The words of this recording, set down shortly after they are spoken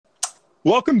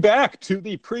Welcome back to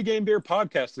the Pregame Beer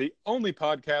Podcast, the only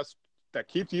podcast that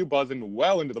keeps you buzzing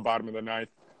well into the bottom of the ninth.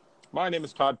 My name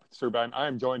is Todd Serban. I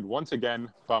am joined once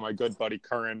again by my good buddy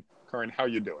Curran. Curran, how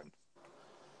you doing?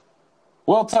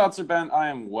 Well, Todd Serban, I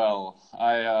am well.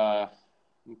 I'm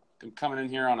coming in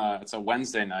here it's a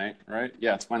Wednesday night, right?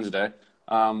 Yeah, it's Wednesday.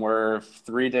 We're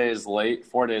 4 days late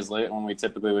when we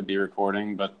typically would be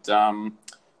recording, but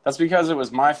that's because it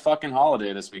was my fucking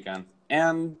holiday this weekend.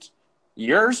 And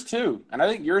yours too. And I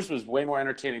think yours was way more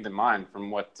entertaining than mine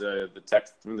from what the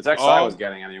text I was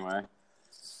getting anyway.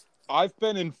 I've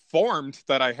been informed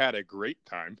that I had a great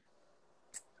time.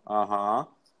 Uh-huh.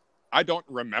 I don't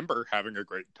remember having a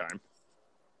great time.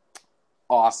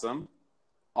 Awesome.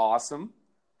 How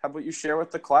about you share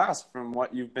with the class from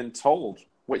what you've been told?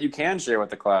 What you can share with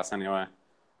the class, anyway.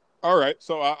 All right.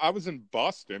 So I was in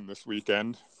Boston this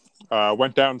weekend.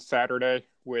 Went down Saturday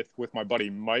with my buddy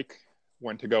Mike.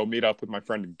 Went to go meet up with my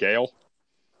friend Gail.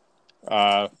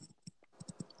 So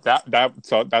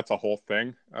that's a whole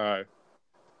thing.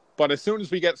 But as soon as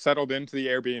we get settled into the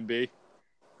Airbnb,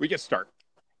 we just start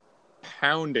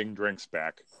pounding drinks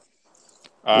back.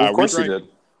 Of course you did.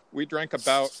 We drank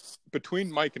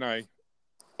between Mike and I,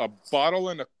 a bottle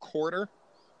and a quarter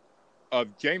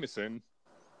of Jameson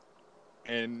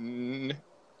in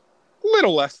a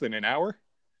little less than an hour.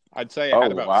 I'd say I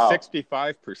had about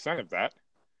 65% of that.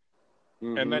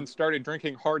 Mm-hmm. And then started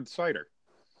drinking hard cider.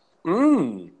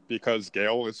 Because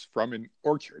Gail is from an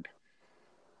orchard.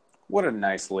 What a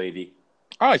nice lady.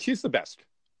 She's the best.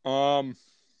 So,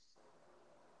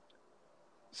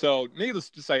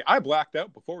 needless to say, I blacked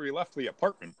out before we left the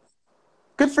apartment.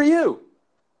 Good for you.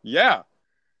 Yeah.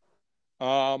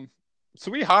 So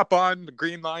we hop on the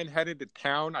Green Line, headed to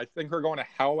town. I think we're going to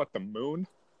Howl at the Moon,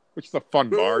 which is a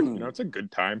fun bar. You know, it's a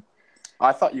good time.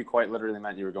 I thought you quite literally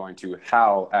meant you were going to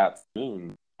Howl at the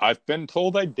Moon. I've been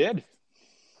told I did.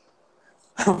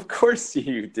 Of course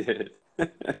you did.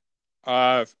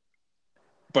 But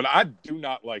I do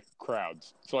not like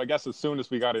crowds. So I guess as soon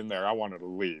as we got in there, I wanted to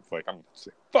leave. Like, I'm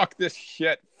saying, fuck this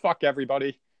shit. Fuck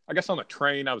everybody. I guess on the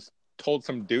train, I was told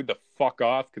some dude to fuck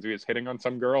off because he was hitting on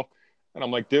some girl. And I'm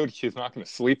like, dude, she's not going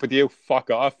to sleep with you. Fuck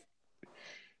off.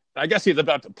 I guess he's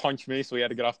about to punch me, so we had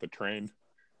to get off the train.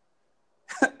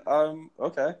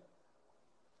 Okay.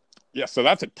 Yeah, so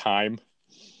that's a time.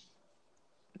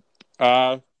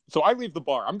 So I leave the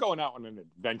bar. I'm going out on an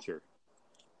adventure.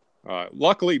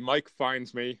 Luckily, Mike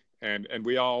finds me, and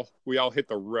we all hit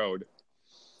the road.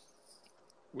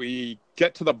 We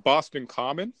get to the Boston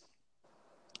Common.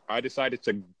 I decide it's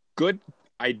a good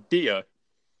idea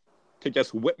to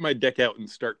just whip my dick out and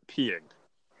start peeing.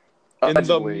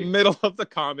 Allegedly. In the middle of the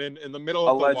Common, in the middle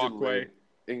of the walkway.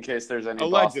 In case there's any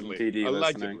Boston PD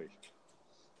listening.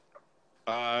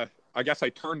 I guess I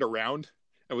turned around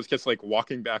and was just like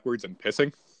walking backwards and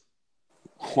pissing.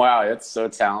 Wow, it's so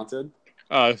talented.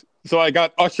 So I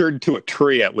got ushered to a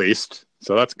tree at least.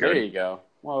 So that's good. There you go.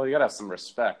 Well, you gotta have some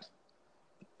respect.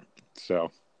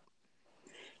 So,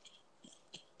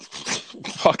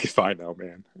 fuck if I know,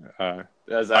 man.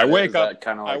 I wake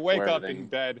up in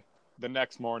bed the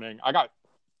next morning. I got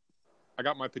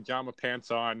my pajama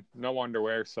pants on, no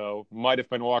underwear, so might have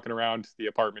been walking around the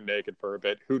apartment naked for a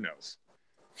bit. Who knows?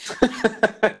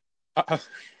 And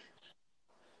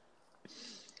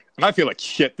I feel like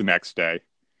shit the next day.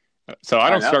 So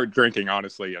I don't start drinking,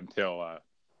 honestly, until,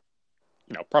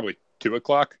 probably 2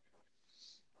 o'clock.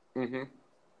 Mm-hmm.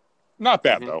 Not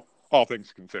bad, though, all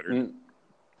things considered.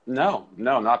 No,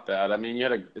 not bad. I mean,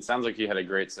 it sounds like you had a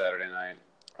great Saturday night.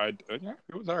 Yeah,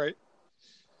 it was all right.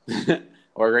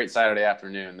 Or a great Saturday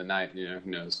afternoon. The night, who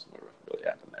knows what really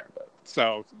happened there. But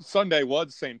so Sunday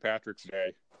was St. Patrick's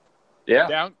Day.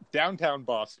 Yeah. Downtown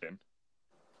Boston.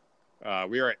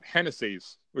 We are at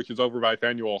Hennessy's, which is over by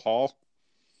Faneuil Hall.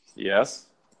 Yes.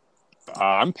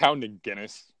 I'm pounding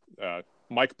Guinness.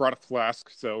 Mike brought a flask,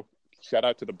 so shout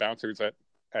out to the bouncers at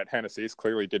Hennessy's.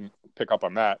 Clearly didn't pick up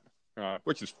on that,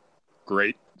 which is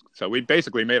great. So we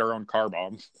basically made our own car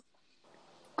bombs.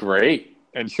 Great.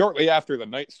 And shortly after, the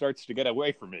night starts to get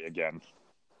away from me again.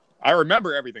 I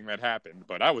remember everything that happened,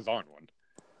 but I was on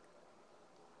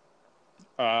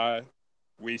one.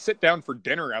 We sit down for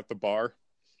dinner at the bar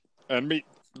and meet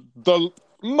the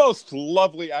most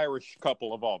lovely Irish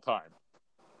couple of all time.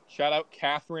 Shout out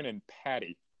Catherine and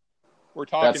Patty. We're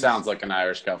talking. That sounds like an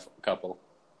Irish couple.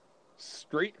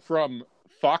 Straight from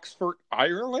Foxford,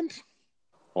 Ireland.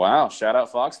 Wow! Shout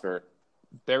out Foxford.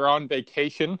 They're on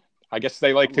vacation. I guess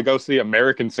they like to go see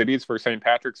American cities for St.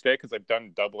 Patrick's Day because they've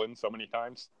done Dublin so many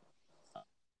times.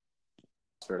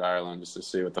 Foxford, Ireland, just to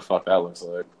see what the fuck that looks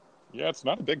like. Yeah, it's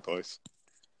not a big place.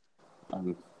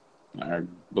 I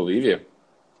believe you.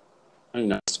 I don't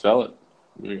know how to spell it.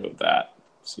 I'm going to go with that.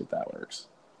 See if that works.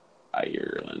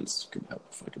 Ireland could help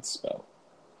if I could spell.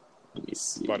 Let me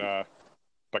see.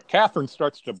 But Catherine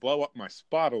starts to blow up my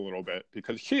spot a little bit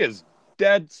because she is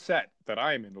dead set that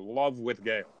I am in love with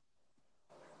Gail.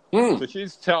 So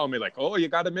she's telling me, like, oh, you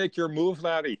got to make your move,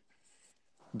 laddie.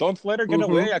 Don't let her get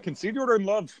away. I can see you're in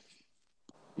love.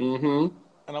 Mm-hmm.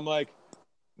 And I'm like,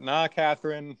 nah,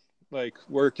 Catherine. Like,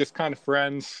 we're just kind of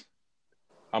friends.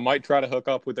 I might try to hook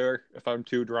up with her if I'm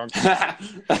too drunk.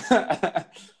 I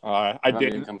didn't.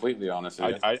 Being completely honest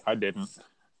with you. I didn't.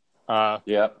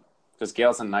 Yep. Because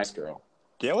Gail's a nice girl.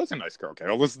 Gail is a nice girl.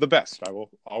 Gail is the best. I will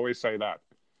always say that.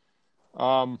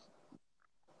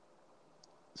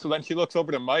 So then she looks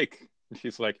over to Mike, and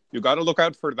she's like, you got to look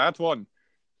out for that one.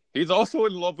 He's also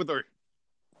in love with her.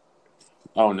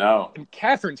 Oh, no. And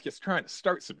Catherine's just trying to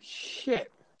start some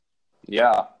shit.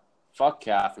 Yeah. Fuck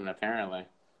Catherine, apparently.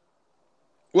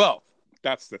 Well,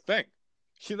 that's the thing.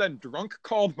 She then drunk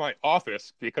called my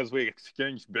office because we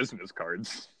exchanged business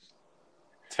cards.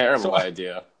 Terrible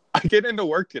idea. I get into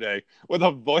work today with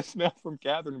a voicemail from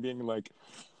Catherine being like,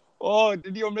 oh,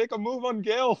 did you make a move on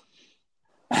Gail?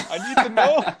 I need to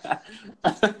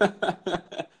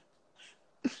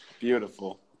know.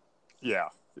 Beautiful. Yeah,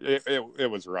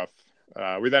 it was rough.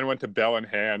 We then went to Bell in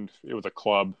Hand. It was a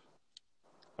club.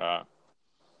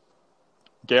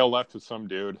 Gail left with some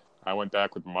dude. I went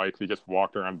back with Mike. We just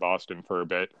walked around Boston for a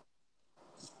bit.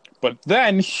 But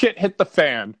then shit hit the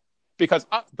fan. Because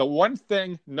the one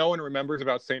thing no one remembers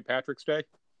about St. Patrick's Day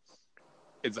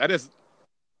is that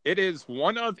it is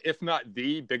one of, if not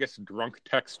the biggest drunk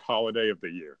text holiday of the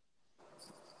year.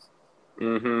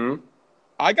 Mm-hmm.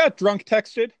 I got drunk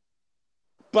texted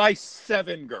by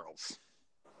 7 girls.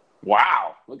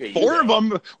 Wow. Look at you. 4 of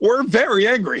them were very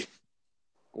angry.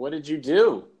 What did you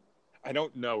do? I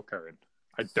don't know, Karen.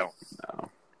 I don't.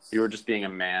 No. You were just being a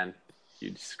man,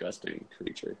 you disgusting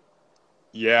creature.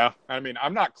 Yeah, I mean,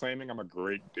 I'm not claiming I'm a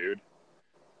great dude,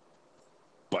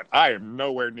 but I am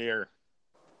nowhere near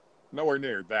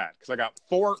that. Because I got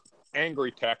 4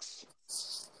 angry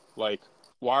texts, like,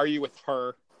 why are you with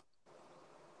her?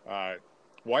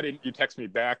 Why didn't you text me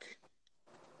back?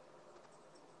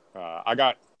 I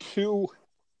got 2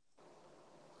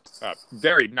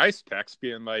 very nice texts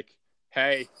being like,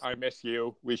 hey, I miss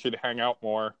you. We should hang out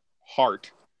more.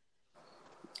 Heart.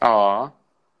 Aw.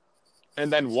 And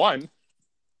then 1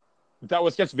 that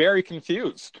was just very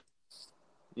confused.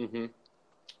 Mm-hmm.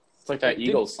 It's like that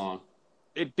Eagles song.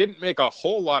 It didn't make a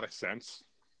whole lot of sense.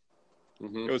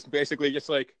 Mm-hmm. It was basically just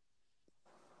like,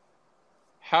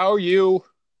 how you...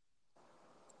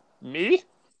 Me?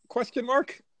 Question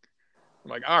mark?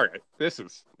 I'm like, all right, this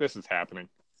is happening.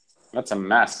 That's a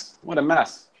mess. What a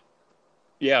mess.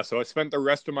 Yeah, so I spent the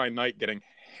rest of my night getting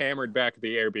hammered back at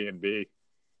the Airbnb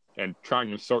and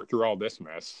trying to sort through all this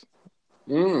mess.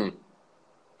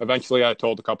 Eventually, I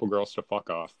told a couple girls to fuck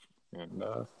off, and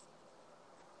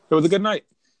it was a good night.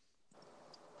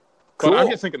 Cool. But I'm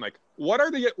just thinking, like, what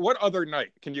other night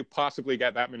can you possibly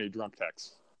get that many drunk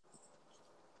texts?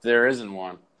 There isn't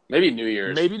one. Maybe New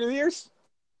Year's. Maybe New Year's?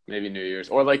 Maybe New Year's.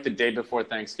 Or like the day before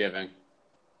Thanksgiving.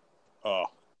 Oh.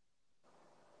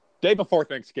 Day before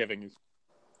Thanksgiving is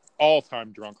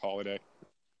all-time drunk holiday.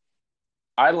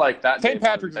 I like that. St.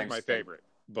 Patrick's is my favorite,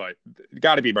 but it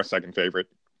got to be my second favorite.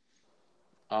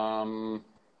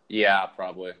 Yeah,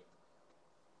 probably.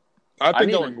 I've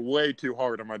been going way too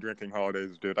hard on my drinking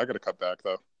holidays, dude. I got to cut back,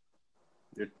 though.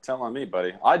 You're telling me,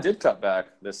 buddy. I did cut back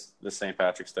this St.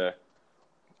 Patrick's Day.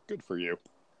 Good for you.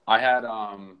 I had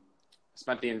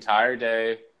spent the entire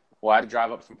day. Well, I had to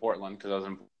drive up from Portland because I was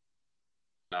in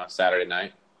Saturday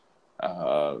night,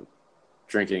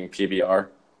 drinking PBR,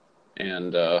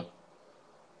 and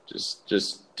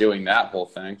just doing that whole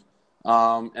thing.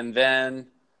 And then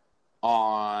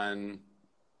on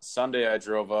Sunday, I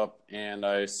drove up and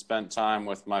I spent time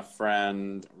with my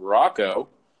friend Rocco,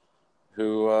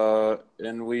 who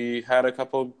and we had a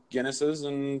couple Guinnesses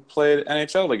and played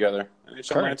NHL together.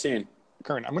 NHL 19.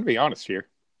 Kern, I'm going to be honest here.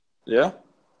 Yeah?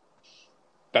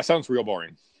 That sounds real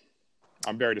boring.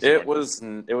 I'm very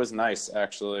disappointed. It was nice,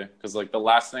 actually, because, like, the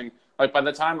last thing, like, by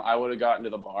the time I would have gotten to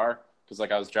the bar, because,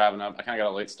 like, I was driving up, I kind of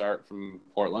got a late start from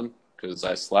Portland because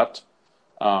I slept.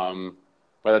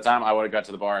 By the time I would have got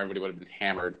to the bar, everybody would have been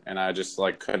hammered, and I just,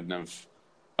 like,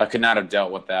 I could not have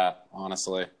dealt with that,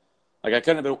 honestly. Like, I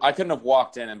couldn't have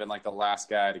walked in and been, like, the last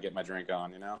guy to get my drink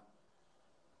on, you know?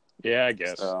 Yeah, I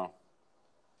guess.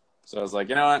 So I was like,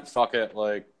 you know what? Fuck it.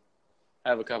 Like,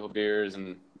 have a couple beers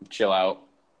and chill out.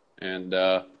 And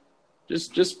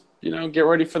just get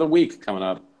ready for the week coming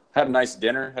up. Had a nice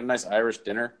dinner. Had a nice Irish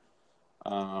dinner.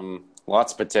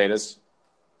 Lots of potatoes.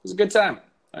 It was a good time.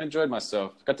 I enjoyed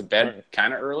myself. Got to All bed right.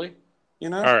 kind of early, you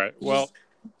know? All right. Well, Just,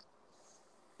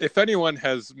 if anyone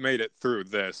has made it through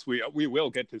this, we will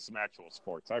get to some actual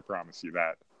sports. I promise you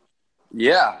that.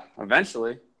 yeah,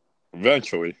 eventually.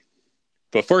 Eventually.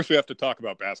 But first, we have to talk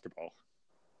about basketball.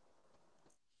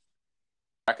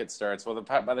 Bracket starts. Well,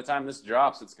 by the time this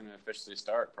drops, it's going to officially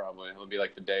start, probably. It'll be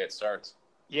like the day it starts.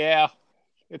 Yeah,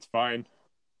 it's fine.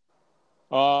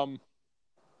 Um,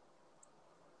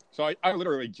 so I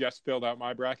literally just filled out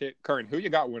my bracket. Curran, who you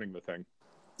got winning the thing?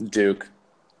 Duke.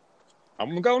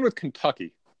 I'm going with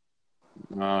Kentucky.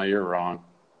 Oh, you're wrong.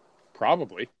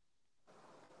 Probably.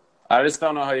 I just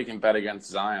don't know how you can bet against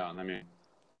Zion. I mean,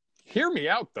 Hear me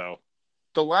out, though.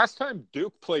 The last time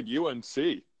Duke played UNC,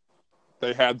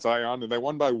 they had Zion, and they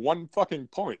won by 1 fucking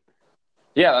point.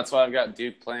 yeah, that's why I've got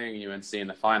Duke playing UNC in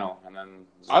the final, and then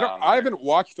Zion. I haven't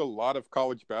watched a lot of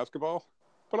college basketball,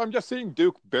 but I'm just seeing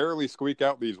Duke barely squeak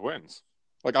out these wins.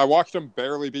 Like, I watched them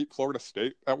barely beat Florida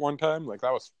State at one time. Like,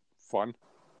 that was fun.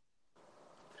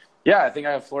 Yeah, I think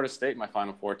I have Florida State in my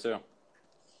Final Four, too.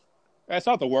 That's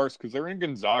not the worst because they're in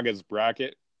Gonzaga's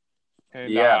bracket.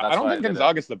 And Yeah, I that's don't why I think did it.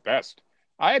 Gonzaga's the best.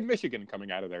 I had Michigan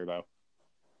coming out of there, though.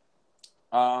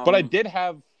 But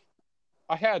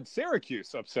I had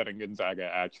Syracuse upsetting Gonzaga,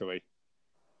 actually.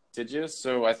 Did you?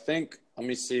 So I think, let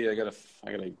me see. I gotta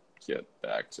get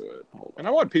back to it. Hold And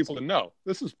on. I want people to know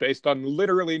this is based on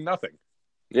literally nothing.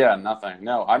 Yeah, nothing.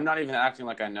 No, I'm not even acting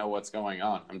like I know what's going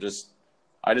on.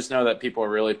 I just know that people are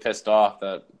really pissed off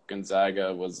that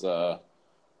Gonzaga was, a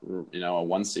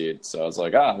 1 seed. So I was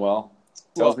like, well,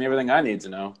 tells me everything I need to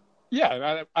know. Yeah,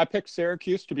 and I picked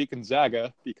Syracuse to beat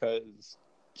Gonzaga because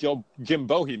Jim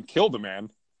Bohannon killed a man,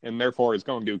 and therefore is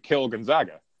going to kill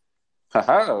Gonzaga.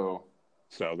 Oh,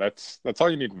 So that's all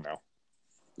you need to know.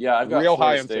 yeah, I've got Real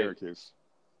Florida high on State. Syracuse.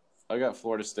 I got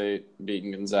Florida State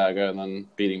beating Gonzaga and then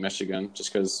beating Michigan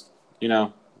just because, Why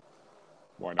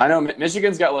not? I know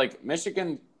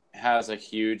Michigan has a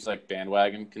huge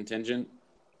bandwagon contingent.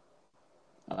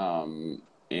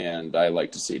 And I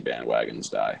like to see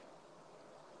bandwagons die.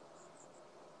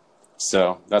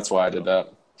 So that's why I did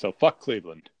that. So fuck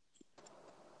Cleveland.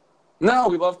 No,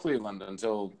 we love Cleveland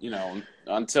until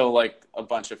a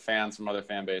bunch of fans from other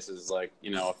fan bases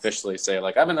officially say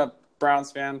I've been a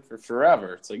Browns fan for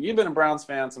forever. It's you've been a Browns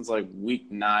fan since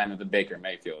week 9 of the Baker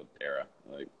Mayfield era.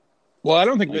 Well, I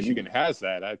don't think Michigan has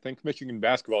that. I think Michigan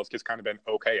basketball has just kind of been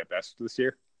okay at best this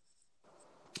year.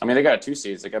 I mean, they got 2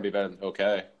 seeds. They got to be better than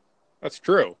okay. That's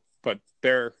true, but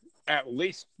they're at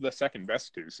least the second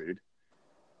best 2 seed.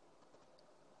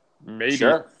 Maybe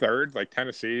Sure. third,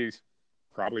 Tennessee's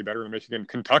probably better than Michigan.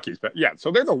 Kentucky's, but yeah,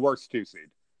 so they're the worst 2 seed.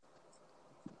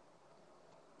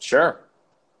 Sure.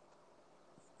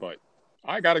 But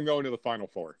I got to go into the Final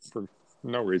Four for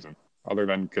no reason other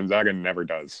than Gonzaga never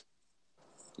does.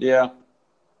 Yeah.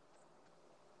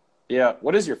 Yeah.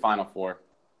 What is your Final Four?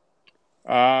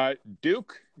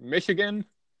 Duke, Michigan,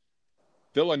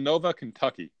 Villanova,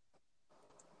 Kentucky.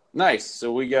 Nice.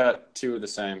 So we got 2 of the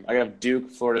same. I have Duke,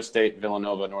 Florida State,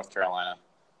 Villanova, North Carolina.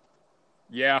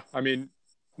 Yeah, I mean,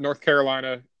 North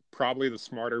Carolina, probably the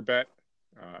smarter bet.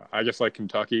 I just like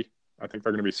Kentucky. I think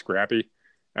they're going to be scrappy.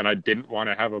 And I didn't want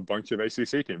to have a bunch of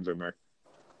ACC teams in there.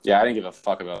 Yeah, I didn't give a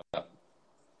fuck about that.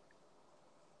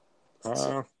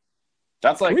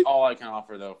 That's all I can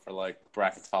offer, though, for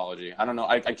bracketology. I don't know.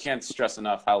 I can't stress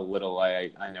enough how little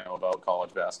I know about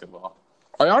college basketball.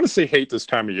 I honestly hate this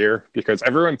time of year because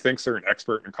everyone thinks they're an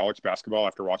expert in college basketball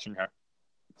after watching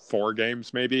 4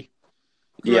 games, maybe.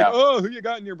 Yeah. Who you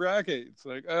got in your bracket? It's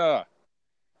the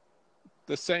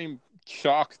same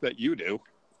chalk that you do.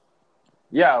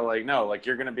 Yeah, no,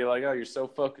 you're going to be oh, you're so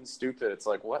fucking stupid. It's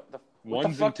what the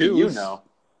fuck do you know?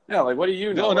 Yeah, what do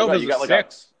you know? Villanova's you got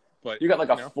 6. But you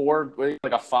got a 4,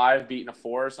 a 5 beating a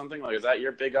 4 or something? Is that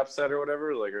your big upset or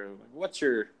whatever? What's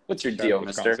your deal,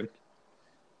 mister?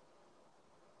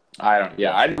 I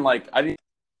didn't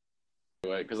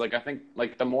do it because I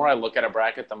think the more I look at a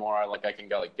bracket, the more I can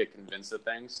get convinced of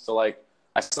things. So I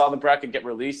saw the bracket get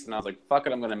released and I was fuck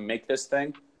it, I'm gonna make this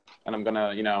thing, and I'm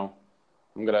gonna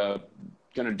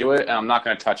do it, and I'm not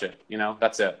gonna touch it.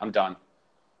 That's it. I'm done.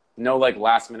 No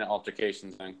last minute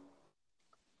altercation thing.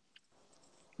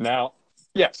 Now,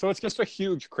 yeah, so it's just a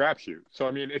huge crapshoot. So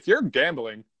I mean, if you're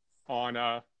gambling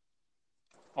on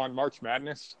March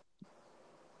Madness,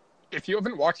 if you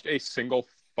haven't watched a single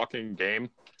fucking game,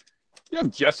 you have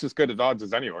just as good odds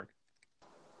as anyone.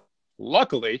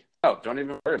 Luckily, don't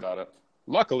even worry about it.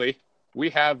 Luckily, we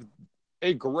have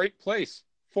a great place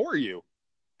for you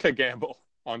to gamble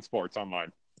on sports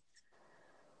online.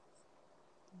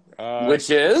 Which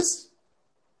is?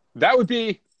 That would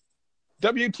be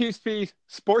WTSP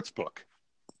Sportsbook.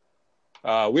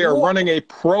 We are running a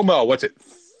promo. What's it?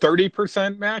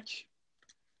 30% match?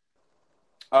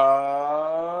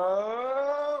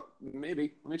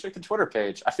 Maybe. Let me check the Twitter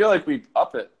page. I feel like we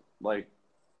up it. Like,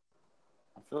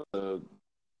 I feel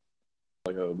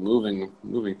like a moving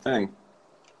thing.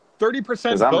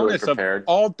 30% I'm really bonus of prepared.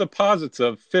 all deposits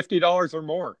of $50 or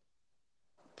more.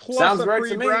 Plus Sounds a right free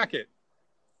to me. bracket.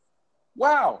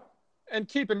 Wow. And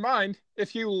keep in mind,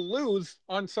 if you lose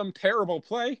on some terrible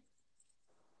play,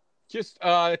 just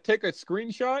take a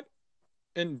screenshot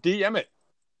and DM it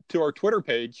to our Twitter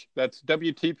page. That's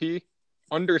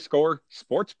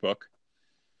WTP_sportsbook.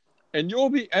 And you'll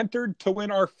be entered to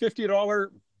win our $50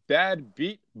 bad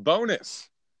beat bonus.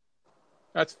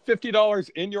 That's $50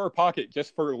 in your pocket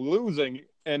just for losing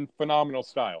in phenomenal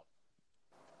style.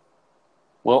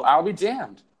 Well, I'll be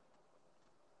damned.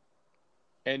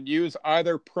 And use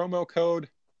either promo code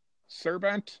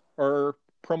Servant or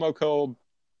promo code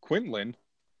Quinlan,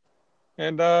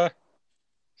 and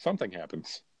something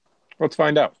happens. Let's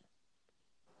find out.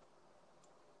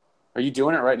 Are you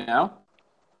doing it right now?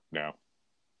 No.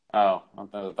 Oh, I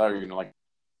thought you were gonna like.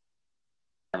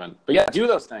 But yeah, do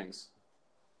those things.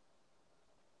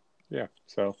 Yeah.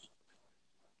 So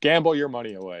gamble your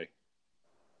money away.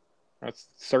 That's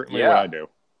certainly what I do.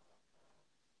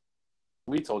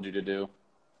 We told you to do.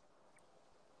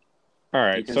 All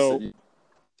right. So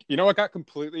you know what got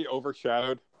completely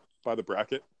overshadowed by the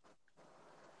bracket?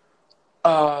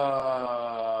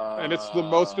 And it's the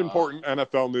most important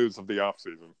NFL news of the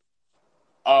offseason.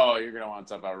 Oh, you're going to want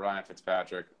to talk about Ryan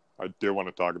Fitzpatrick. I do want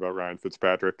to talk about Ryan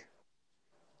Fitzpatrick.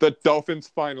 The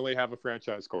Dolphins finally have a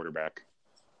franchise quarterback.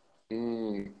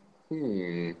 Okay.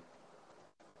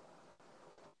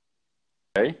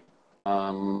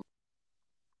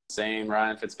 Same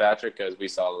Ryan Fitzpatrick as we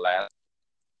saw last.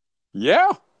 Yeah.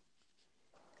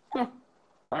 Huh.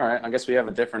 All right. I guess we have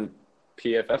a different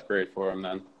PFF grade for him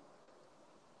then.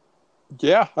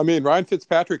 Yeah. I mean, Ryan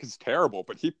Fitzpatrick is terrible,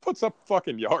 but he puts up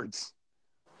fucking yards.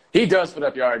 He does put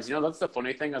up yards. You know, that's the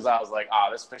funny thing is I was like,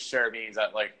 this for sure means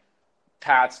that, like,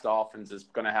 Pat's Dolphins is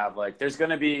going to have, like, there's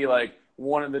going to be, like,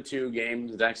 one of the two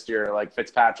games next year, like,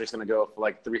 Fitzpatrick's going to go for,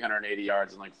 like, 380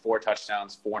 yards and, like, 4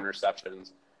 touchdowns, 4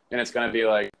 interceptions. And it's going to be,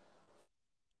 like,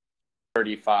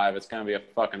 35. It's going to be a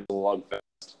fucking slugfest.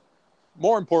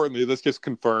 More importantly, this just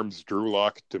confirms Drew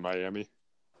Lock to Miami.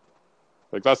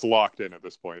 Like, that's locked in at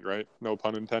this point, right? No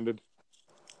pun intended.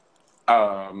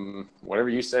 Whatever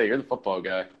you say. You're the football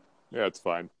guy. Yeah, it's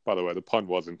fine. By the way, the pun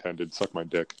was intended. Suck my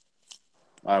dick.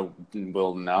 I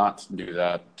will not do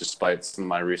that, despite some of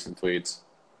my recent tweets.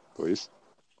 Please.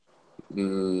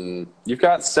 You've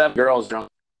got 7 girls drunk.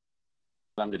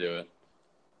 Them to do it.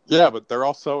 Yeah, but they're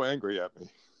all so angry at me.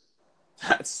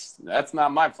 That's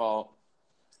not my fault.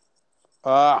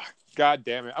 God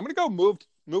damn it! I'm gonna go move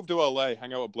to LA.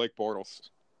 Hang out with Blake Bortles.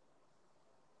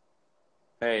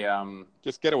 Hey,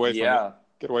 just get away from him.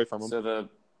 Get away from him. So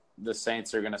the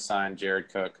Saints are gonna sign Jared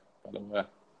Cook, by the way.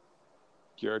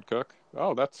 Jared Cook.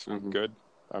 Oh, that's good.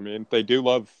 I mean, they do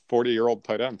love 40-year-old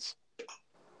tight ends.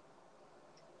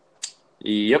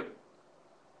 Yep.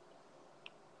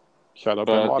 Shout out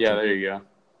Ben Watson. Yeah, there you go.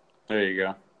 There you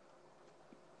go.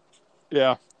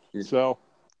 Yeah. So,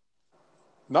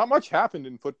 not much happened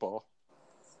in football.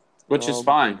 Which is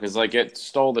fine, because, like, it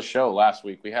stole the show last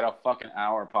week. We had a fucking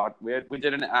hour pod. We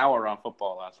did an hour on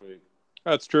football last week.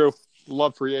 That's true.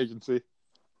 Love free agency.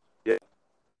 Yeah.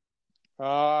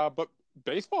 But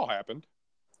baseball happened.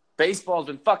 Baseball's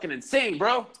been fucking insane,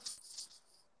 bro.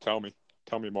 Tell me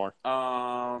more.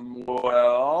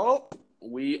 Well,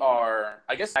 we are,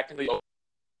 I guess, technically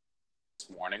this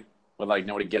morning, but, like,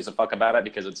 nobody gives a fuck about it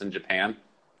because it's in Japan,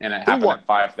 and it happened at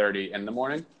 5:30 in the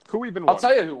morning. Who even won? I'll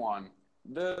tell you who won.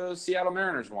 The Seattle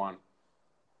Mariners won.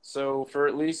 So for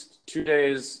at least 2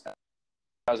 days,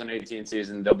 2018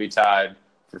 season, they'll be tied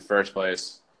for first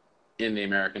place in the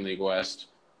American League West.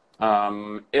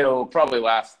 It'll probably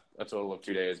last a total of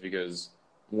 2 days because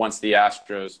once the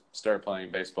Astros start playing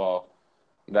baseball,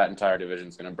 that entire division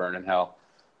is going to burn in hell.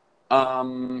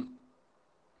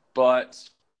 But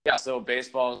yeah, so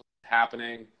baseball is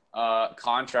happening.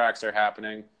 Contracts are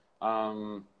happening.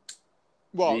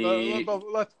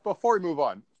 Let's before we move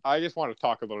on, I just want to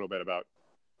talk a little bit about.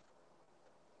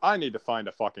 I need to find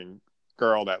a fucking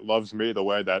girl that loves me the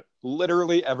way that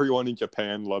literally everyone in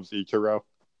Japan loves Ichiro.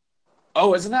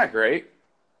 Oh, isn't that great?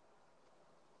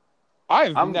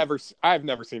 I've never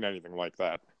seen anything like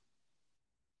that.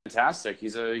 Fantastic.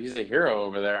 He's a hero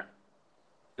over there.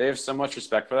 They have so much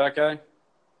respect for that guy.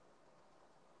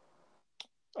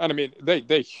 And I mean,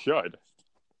 they should.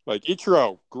 Like,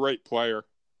 Ichiro, great player.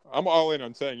 I'm all in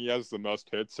on saying he has the most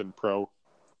hits in pro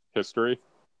history.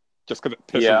 Just because it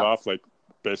pisses off, like,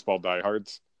 baseball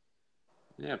diehards.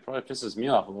 Yeah, it probably pisses me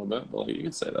off a little bit, but like, you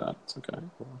can say that. It's okay.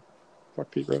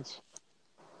 Fuck Pete Rose.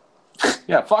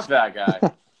 Yeah, fuck that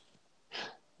guy.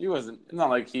 It's not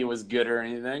like he was good or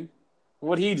anything.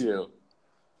 What'd he do?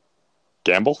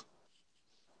 Gamble?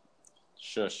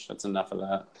 Shush, that's enough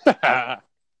of that.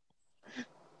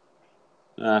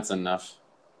 That's enough.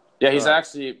 Yeah, he's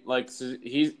actually like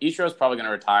Ichiro's probably gonna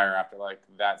retire after like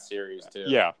that series too.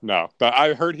 Yeah, no. But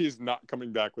I heard he's not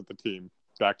coming back with the team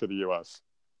back to the US.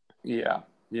 Yeah.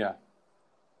 You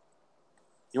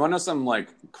wanna know something like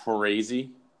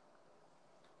crazy?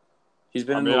 He's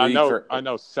been in the league I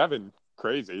know 7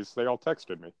 crazies. They all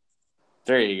texted me.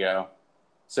 There you go.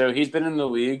 So he's been in the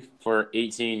league for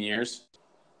 18 years.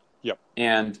 Yep.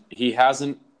 And he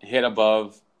hasn't hit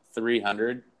above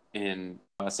 300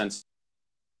 since.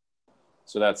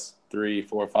 So that's 3,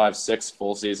 4, 5, 6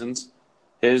 full seasons.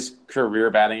 His career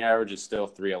batting average is still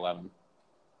 311.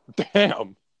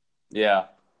 Damn. Yeah.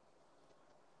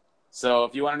 So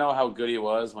if you want to know how good he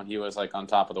was when he was like on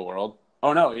top of the world.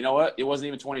 Oh no, you know what? It wasn't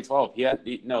even 2012. He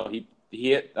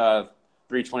hit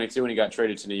 322 when he got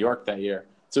traded to New York that year.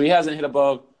 So he hasn't hit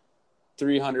above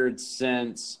 300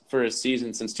 for a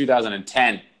season since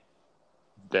 2010.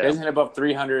 Damn. He hasn't hit above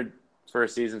 300 for a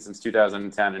season since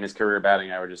 2010, and his career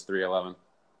batting average is 311.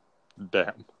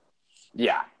 Damn.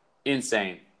 Yeah,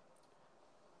 insane.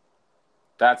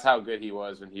 That's how good he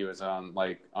was when he was on.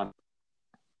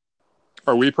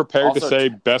 Are we prepared Also, to say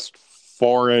best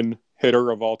foreign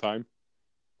hitter of all time?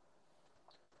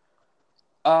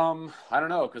 I don't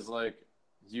know, because like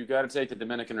you got to take the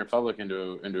Dominican Republic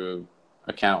into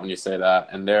account when you say that,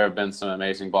 and there have been some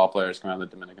amazing ball players come out of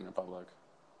the Dominican Republic.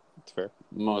 That's fair.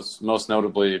 Most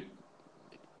notably,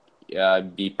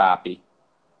 B. Papi.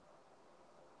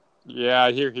 Yeah,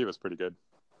 I hear he was pretty good.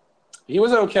 He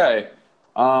was okay.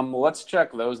 Let's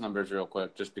check those numbers real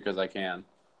quick, just because I can.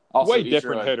 Also, Way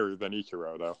different hitter than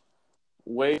Ichiro, though.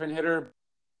 Way different hitter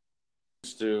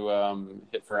to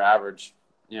hit for average,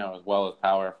 as well as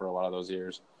power for a lot of those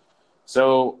years.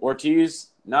 So Ortiz,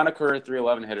 not a career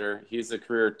 311 hitter. He's a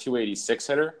career 286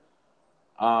 hitter.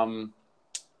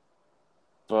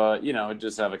 But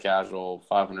just have a casual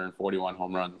 541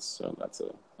 home runs. So that's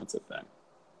a thing.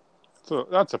 So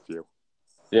that's a few.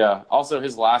 Yeah. Also,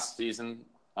 his last season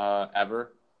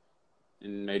ever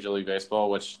in Major League Baseball,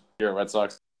 which here at Red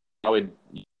Sox, probably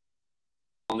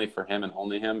only for him and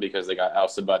only him because they got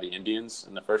ousted by the Indians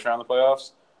in the first round of the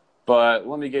playoffs. But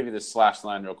let me give you this slash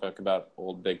line real quick about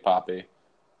old Big Papi.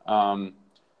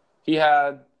 He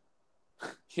had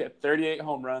 38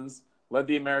 home runs, led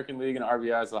the American League in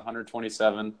RBIs with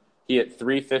 127. He hit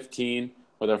 315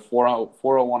 with a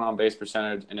 401 on base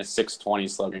percentage and a 620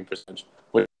 slugging percentage,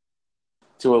 which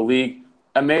to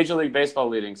a Major League Baseball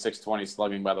leading 620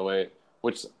 slugging, by the way,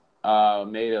 which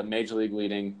made a Major League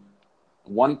leading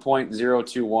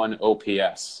 1.021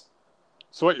 OPS.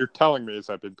 So what you're telling me is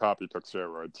that Big Papi took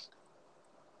steroids.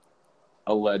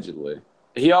 Allegedly.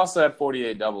 He also had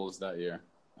 48 doubles that year,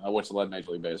 which led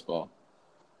Major League Baseball.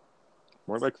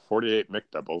 More like 48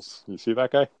 McDoubles. You see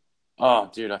that guy? Oh,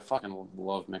 dude, I fucking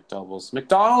love McDoubles.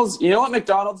 McDonald's, you know what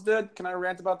McDonald's did? Can I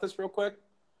rant about this real quick?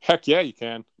 Heck yeah, you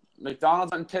can.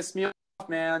 McDonald's done pissed me off,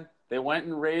 man. They went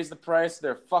and raised the price of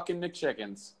their fucking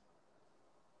McChickens.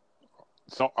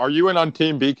 So are you in on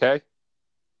Team BK?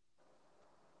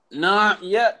 Not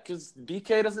yet, because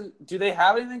BK doesn't... Do they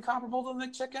have anything comparable to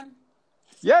McChicken?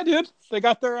 Yeah, dude. They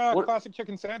got their classic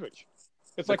chicken sandwich.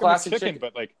 It's like a McChicken,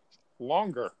 but like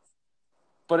longer.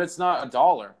 But it's not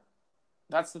 $1.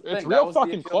 That's the thing. It's real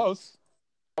fucking close.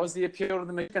 That was the appeal to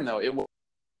the McChicken, though. It was...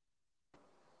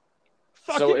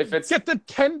 So if it's get the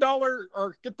 $10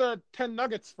 or get the 10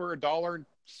 nuggets for $1 and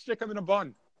stick them in a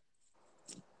bun.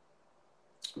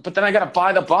 But then I gotta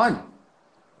buy the bun.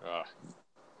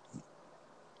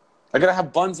 I gotta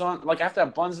have buns on. Like I have to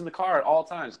have buns in the car at all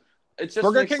times. It's just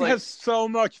Burger King has so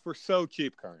much for so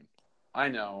cheap, Karen. I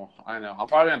know. I'll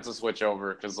probably have to switch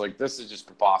over because like this is just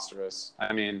preposterous.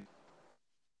 I mean,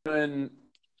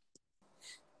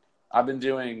 I've been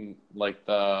doing like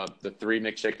the 3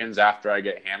 McChickens after I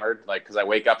get hammered, like because I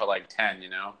wake up at like 10,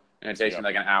 and it takes me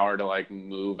like an hour to like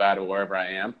move out of wherever I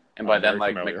am, and by then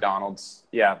like familiar. McDonald's,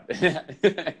 yeah,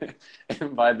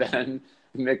 and by then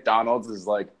McDonald's is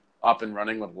like up and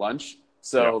running with lunch.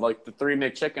 So like the 3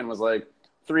 McChicken was like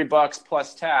 $3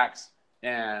 plus tax,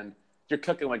 and you're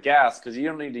cooking with gas because you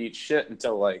don't need to eat shit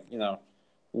until like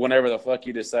whenever the fuck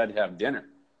you decide to have dinner.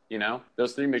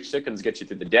 Those 3 McChickens get you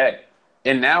through the day.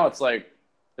 And now it's like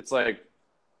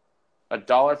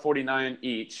 $1.49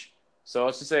 each. So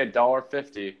let's just say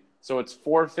 $1.50. So it's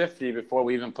 $4.50 before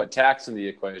we even put tax in the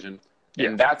equation.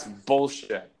 And that's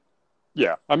bullshit.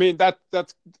 Yeah, I mean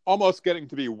that's almost getting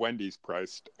to be Wendy's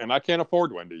priced, and I can't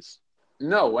afford Wendy's.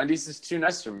 No, Wendy's is too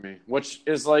nice for me, which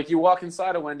is like you walk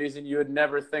inside of Wendy's and you would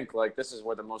never think like this is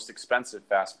where the most expensive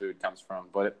fast food comes from,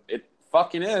 but it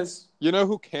fucking is. You know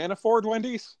who can afford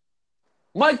Wendy's?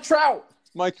 Mike Trout.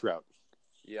 Mike Trout.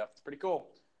 Yep, it's pretty cool.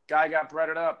 Guy got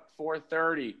breaded up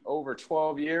 430 over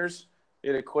 12 years.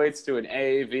 It equates to an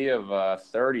AAV of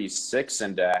 36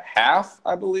 and a half,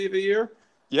 I believe, a year.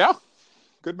 Yeah,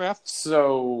 good math.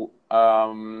 So,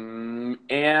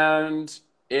 and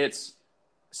it's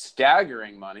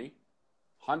staggering money,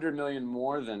 100 million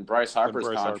more than Bryce Harper's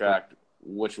contract,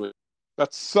 which was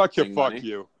that's such a fuck money.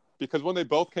 You. Because when they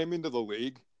both came into the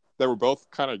league, they were both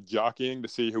kind of jockeying to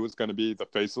see who was going to be the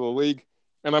face of the league.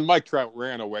 And then Mike Trout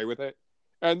ran away with it.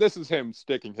 And this is him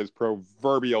sticking his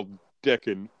proverbial dick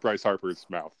in Bryce Harper's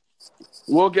mouth.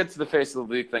 We'll get to the face of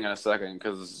the league thing in a second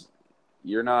because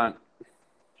you're not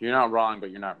wrong,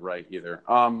 but you're not right either.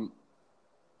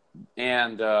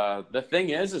 And the thing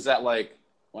is that like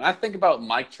when I think about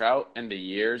Mike Trout and the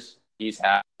years he's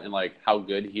had and like how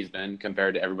good he's been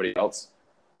compared to everybody else,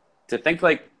 to think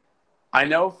like I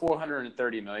know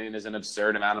 $430 million is an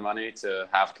absurd amount of money to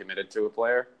have committed to a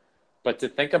player, but to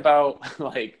think about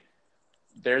like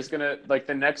there's gonna like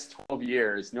the next 12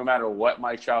 years, no matter what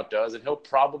Mike Trout does, and he'll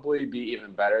probably be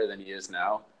even better than he is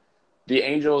now. The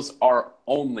Angels are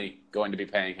only going to be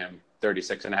paying him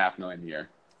 $36.5 million a year.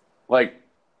 Like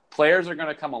players are going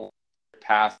to come along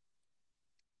past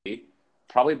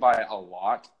probably by a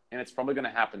lot, and it's probably going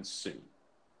to happen soon.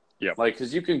 Yeah, like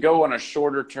because you can go on a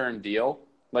shorter term deal,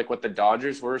 like what the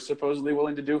Dodgers were supposedly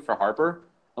willing to do for Harper.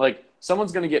 Like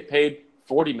someone's going to get paid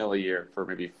 $40 million a year for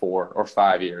maybe 4 or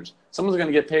 5 years. Someone's going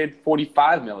to get paid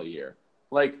 $45 million a year.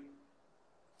 Like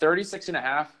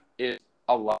 36.5 is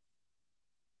a lot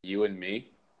to you and me,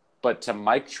 but to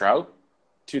Mike Trout,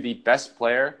 to the best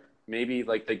player maybe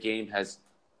like the game has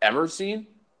ever seen,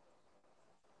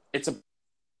 it's a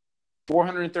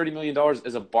 $430 million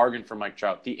is a bargain for Mike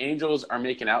Trout. The Angels are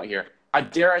making out here. I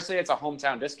dare I say it's a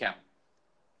hometown discount.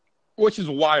 Which is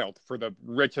wild for the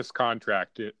richest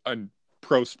contract in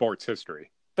pro sports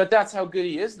history. But that's how good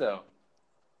he is, though.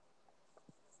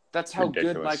 That's how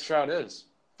Ridiculous. good Mike Trout is.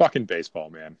 Fucking baseball,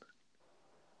 man.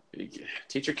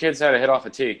 Teach your kids how to hit off a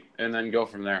tee and then go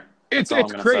from there. It's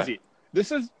crazy.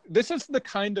 This is the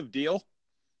kind of deal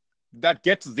that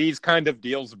gets these kind of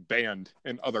deals banned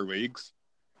in other leagues,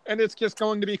 and it's just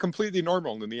going to be completely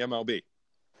normal in the MLB.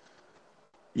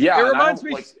 Yeah,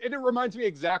 it reminds me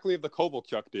exactly of the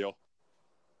Kovalchuk deal.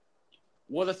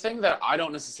 Well, the thing that I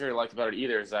don't necessarily like about it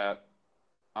either is that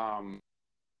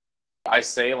I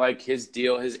say like his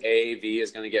deal, his AAV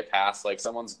is going to get passed. Like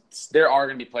there are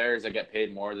going to be players that get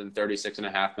paid more than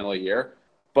 $36.5 million a year.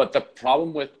 But the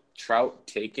problem with Trout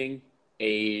taking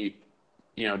a,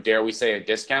 dare we say a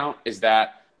discount is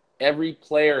that every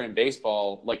player in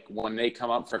baseball, like when they come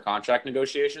up for contract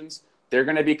negotiations, they're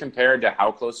going to be compared to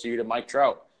how close are you to Mike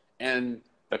Trout. And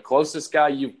the closest guy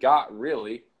you've got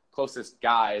really, closest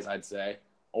guys I'd say,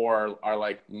 are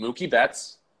like Mookie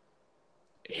Betts,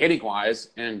 hitting wise,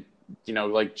 and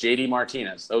like JD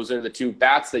Martinez. Those are the two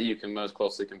bats that you can most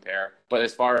closely compare. But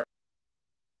as far as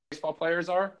baseball players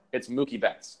are, it's Mookie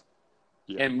Betts.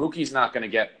 Yeah. And Mookie's not going to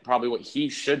get probably what he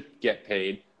should get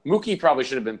paid. Mookie probably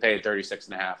should have been paid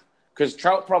 36.5 because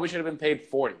Trout probably should have been paid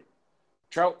 40.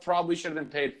 Trout probably should have been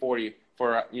paid 40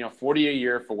 for 40 a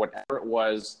year for whatever it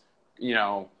was,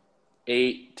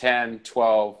 8, 10,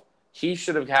 12. He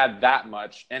should have had that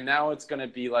much, and now it's going to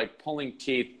be like pulling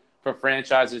teeth for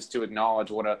franchises to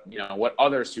acknowledge what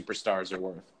other superstars are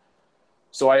worth.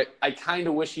 So I kind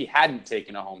of wish he hadn't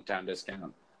taken a hometown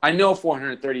discount. I know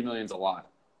 $430 million is a lot,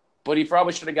 but he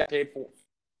probably should have got paid for,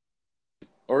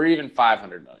 or even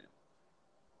 $500 million.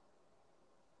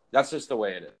 That's just the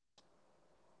way it is.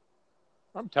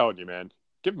 I'm telling you, man.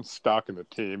 Give him stock in the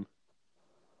team.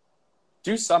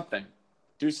 Do something.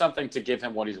 Do something to give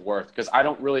him what he's worth, because I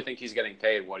don't really think he's getting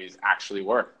paid what he's actually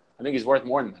worth. I think he's worth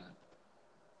more than that.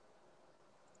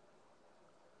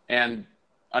 And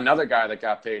another guy that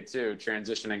got paid too,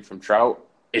 transitioning from Trout,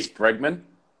 is Bregman.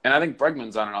 And I think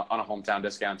Bregman's on a hometown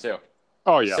discount too.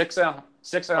 Oh, yeah. 6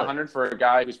 and 100 for a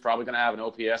guy who's probably going to have an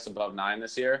OPS above 9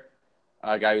 this year.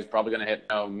 A guy who's probably going to hit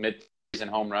mid-season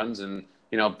home runs and,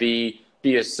 be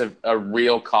a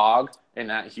real cog in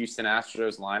that Houston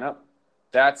Astros lineup.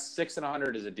 That's 6 and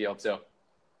 100 is a deal too.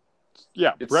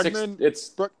 Yeah, Bregman's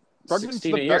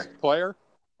the best player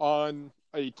on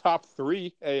a top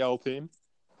 3 AL team.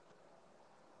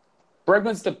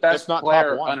 Bregman's the best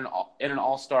player in an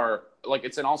all-star, like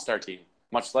it's an all-star team,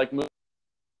 much like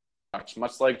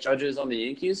Judge is on the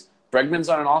Yankees. Bregman's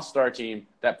on an all-star team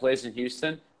that plays in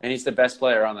Houston, and he's the best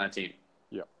player on that team.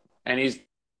 Yeah. And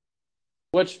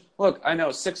which, look, I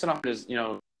know 600 is,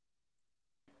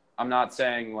 I'm not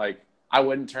saying like I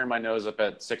wouldn't turn my nose up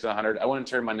at 600. I wouldn't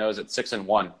turn my nose at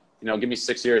 6-1. Give me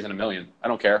 6 years and $1 million. I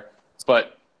don't care.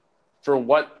 But for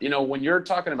what, when you're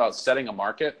talking about setting a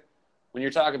market, when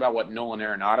you're talking about what Nolan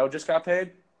Arenado just got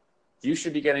paid, you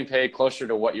should be getting paid closer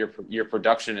to what your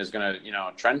production is going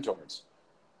to, trend towards.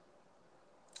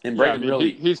 And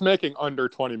Bregman he's making under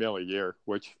 $20 million a year,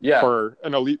 which for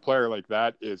an elite player like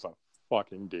that is a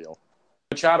fucking deal.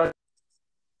 Machado,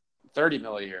 $30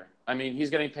 million a year. I mean, he's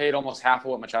getting paid almost half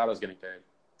of what Machado's getting paid.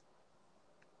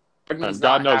 Bregman's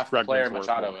not half the player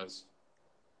Machado is.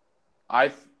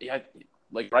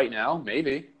 Like right now,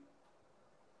 maybe.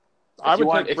 If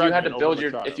you had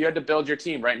to build your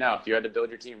team right now, and you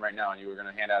were going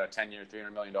to hand out a 10-year,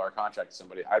 $300 million contract to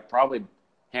somebody, I'd probably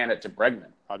hand it to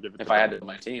Bregman. If I had to build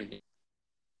my team.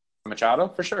 Machado,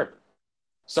 for sure.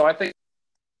 So I think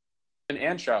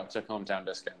and Trout took hometown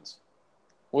discounts,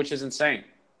 which is insane.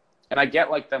 And I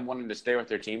get like them wanting to stay with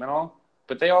their team and all,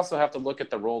 but they also have to look at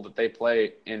the role that they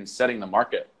play in setting the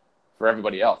market for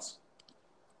everybody else.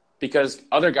 Because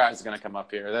other guys are going to come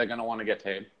up here. They're going to want to get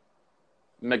paid.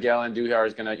 Miguel Andujar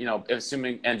is going to,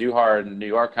 assuming Andujar in New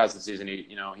York has the season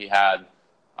he had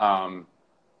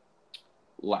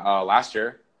last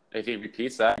year, if he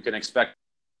repeats that, you can expect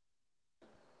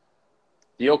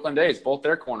the Oakland A's, both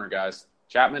their corner guys,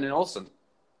 Chapman and Olsen,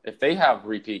 if they have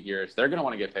repeat years, they're going to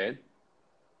want to get paid.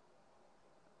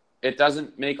 It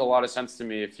doesn't make a lot of sense to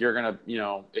me if you're going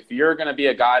to be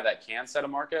a guy that can set a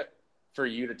market for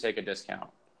you to take a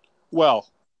discount. Well,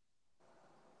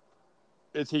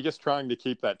 is he just trying to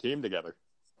keep that team together?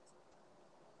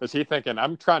 Is he thinking,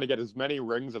 I'm trying to get as many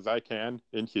rings as I can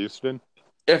in Houston?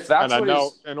 If that's and I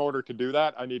know in order to do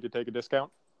that, I need to take a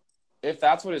discount? If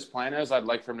that's what his plan is, I'd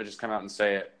like for him to just come out and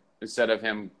say it instead of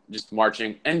him just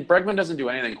marching. And Bregman doesn't do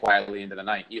anything quietly into the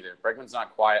night either. Bregman's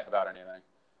not quiet about anything.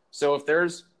 So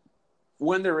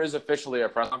when there is officially a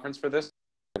press conference for this,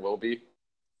 it will be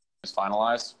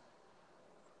finalized.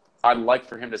 I'd like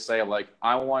for him to say, like,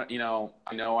 I know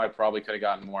I probably could have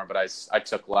gotten more, but I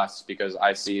took less because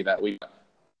I see that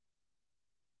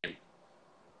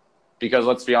because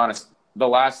let's be honest, the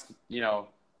last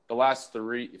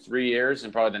 3 years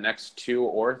and probably the next 2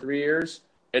 or 3 years,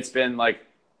 it's been like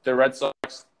the Red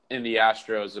Sox and the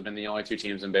Astros have been the only 2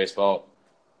 teams in baseball,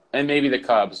 and maybe the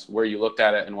Cubs, where you looked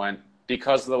at it and went,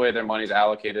 because of the way their money's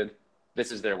allocated,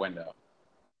 this is their window.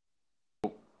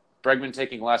 Bregman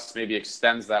taking less maybe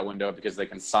extends that window because they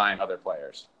can sign other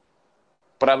players.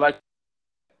 But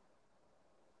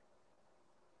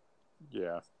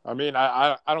Yeah. I mean,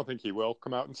 I don't think he will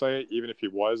come out and say it, even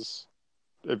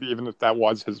if that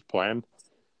was his plan.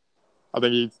 I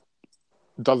think he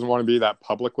doesn't want to be that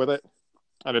public with it.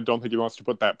 And I don't think he wants to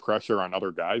put that pressure on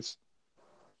other guys.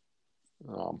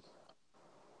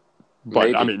 But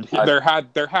maybe. I mean,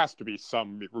 there has to be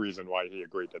some reason why he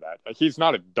agreed to that. Like, he's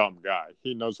not a dumb guy.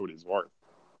 He knows what he's worth.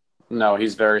 No,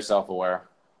 he's very self-aware.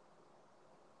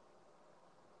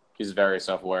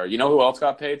 You know who else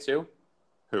got paid too?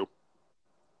 Who?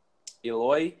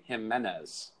 Eloy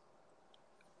Jimenez.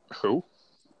 Who?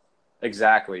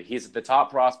 Exactly. He's the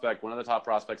top prospect, one of the top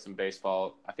prospects in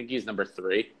baseball. I think he's number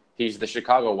 3. He's the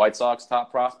Chicago White Sox top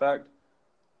prospect.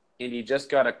 And he just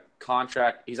got a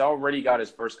contract. He's already got his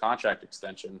first contract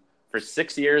extension for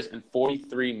 6 years and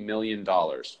 $43 million.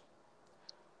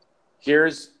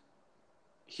 Here's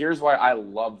why I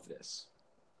love this.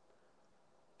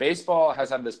 Baseball has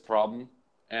had this problem,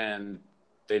 and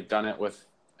they've done it with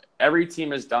every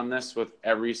team has done this with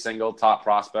every single top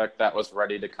prospect that was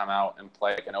ready to come out and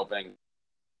play like an opening.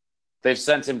 They've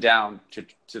sent him down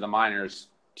to the minors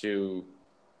to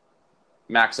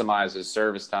maximize his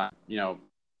service time,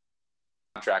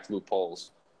 contract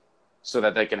loopholes, so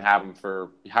that they can have him for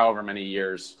however many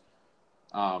years,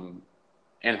 and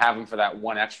have him for that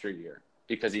one extra year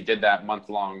because he did that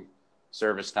month-long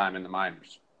service time in the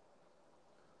minors.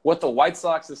 What the White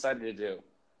Sox decided to do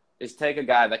is take a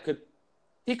guy that could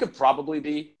probably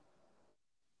be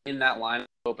in that line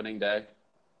opening day.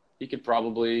 He could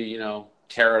probably,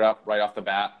 tear it up right off the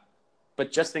bat.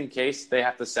 But just in case they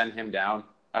have to send him down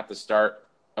at the start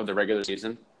of the regular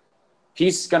season,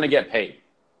 he's going to get paid.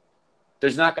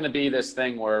 There's not going to be this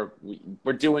thing where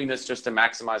we're doing this just to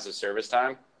maximize his service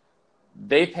time.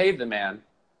 They paid the man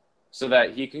so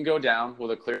that he can go down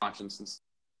with a clear conscience and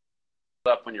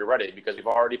up when you're ready, because we've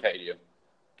already paid you.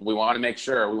 We want to make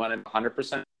sure, we want to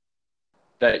 100%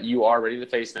 that you are ready to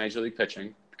face Major League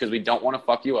pitching, because we don't want to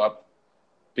fuck you up,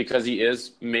 because he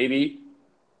is maybe,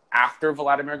 after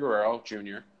Vladimir Guerrero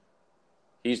Jr.,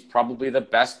 He's probably the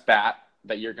best bat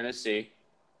that you're going to see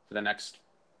for the next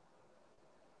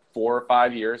 4 or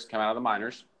 5 years come out of the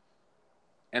minors.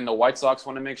 And the White Sox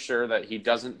want to make sure that he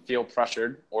doesn't feel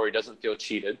pressured or he doesn't feel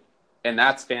cheated. And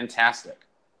that's fantastic.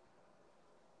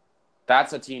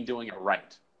 That's a team doing it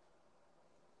right.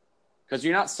 Because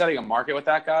you're not setting a market with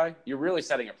that guy. You're really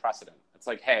setting a precedent. It's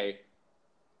like, hey,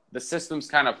 the system's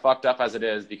kind of fucked up as it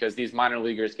is because these minor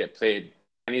leaguers get paid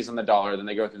pennies on the dollar. Then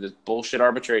they go through this bullshit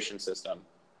arbitration system.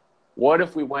 What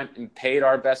if we went and paid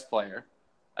our best player,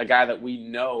 a guy that we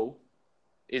know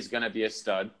is going to be a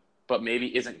stud, but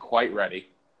maybe isn't quite ready?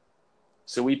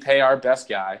 So we pay our best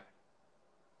guy,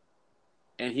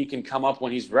 and he can come up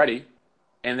when he's ready,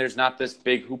 and there's not this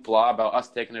big hoopla about us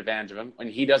taking advantage of him, and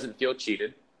he doesn't feel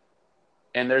cheated,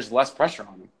 and there's less pressure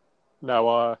on him.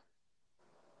 Now,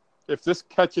 if this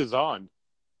catches on,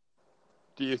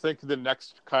 do you think the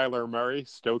next Kyler Murray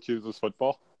still chooses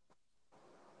football?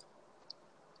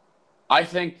 I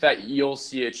think that you'll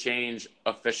see a change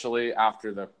officially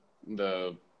after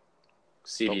the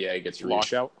CBA gets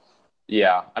reached. Lockout?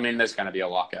 Yeah, I mean, there's going to be a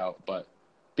lockout, but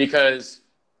because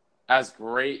as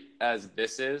great as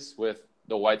this is with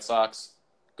the White Sox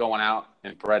going out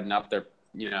and breading up their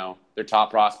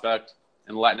top prospect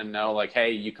and letting them know, like,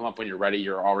 hey, you come up when you're ready,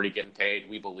 you're already getting paid,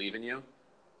 we believe in you.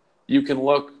 You can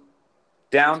look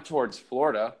down towards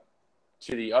Florida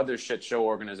to the other shit show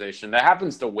organization that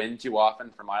happens to win too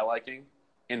often for my liking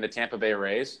in the Tampa Bay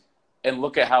Rays, and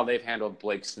look at how they've handled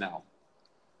Blake Snell,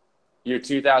 your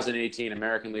 2018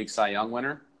 American League Cy Young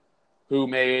winner, who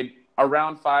made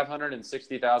around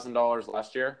 $560,000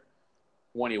 last year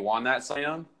when he won that Cy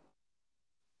Young.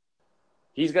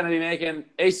 He's going to be making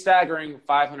a staggering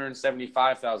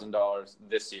 $575,000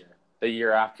 this year, the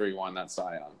year after he won that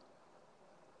Cy Young.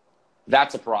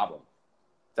 That's a problem.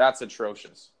 That's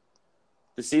atrocious.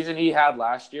 The season he had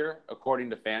last year, according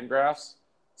to Fangraphs,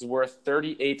 is worth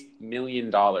 $38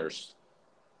 million.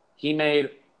 He made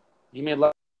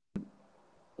what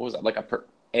was that, like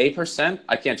a percent?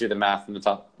 I can't do the math from the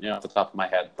top, off the top of my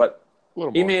head, but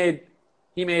he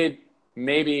made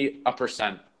maybe a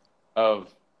percent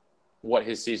of what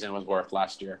his season was worth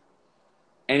last year.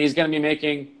 And he's going to be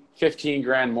making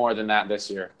 $15,000 more than that this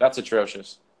year. That's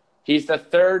atrocious. He's the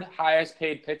third highest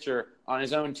paid pitcher on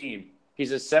his own team. He's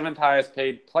the seventh highest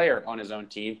paid player on his own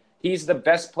team. He's the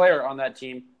best player on that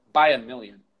team by $1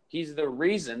 million. He's the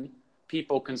reason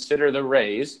people consider the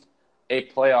Rays a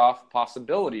playoff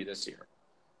possibility this year.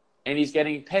 And he's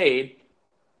getting paid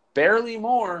barely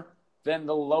more than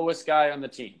the lowest guy on the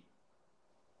team,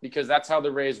 because that's how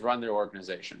the Rays run their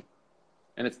organization.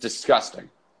 And it's disgusting.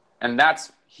 And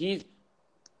he's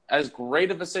as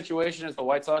great of a situation as the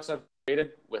White Sox have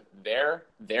created with their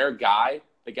guy,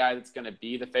 the guy that's going to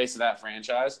be the face of that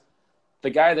franchise, the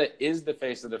guy that is the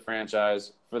face of the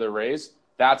franchise for the Rays.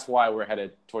 That's why we're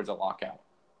headed towards a lockout,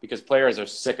 because players are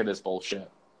sick of this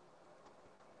bullshit.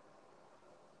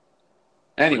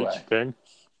 Anyway,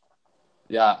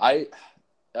 yeah, I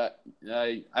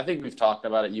think we've talked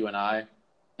about it, you and I,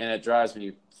 and it drives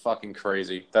me fucking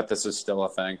crazy that this is still a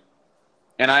thing.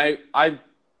 And I'm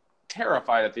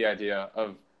terrified at the idea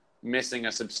of missing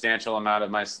a substantial amount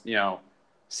of my,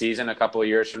 season a couple of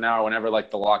years from now or whenever,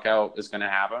 like, the lockout is going to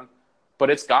happen. But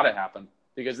it's got to happen,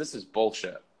 because this is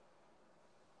bullshit.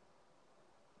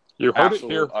 You heard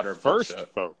Absolute, it here utter first,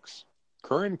 bullshit. folks.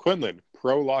 Curran Quinlan,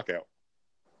 pro-lockout.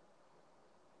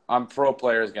 I'm pro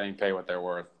players getting paid what they're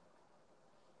worth.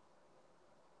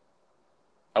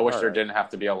 I wish there didn't have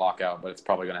to be a lockout, but it's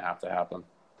probably going to have to happen.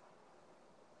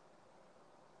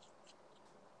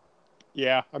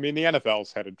 Yeah, I mean, the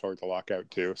NFL's headed towards a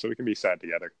lockout too, so we can be sad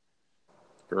together.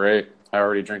 Great. I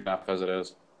already drink enough as it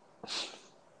is.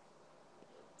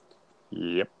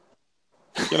 Yep.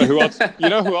 You know who else?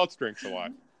 Who else drinks a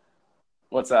lot?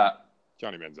 What's that?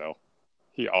 Johnny Manziel.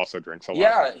 He also drinks a lot.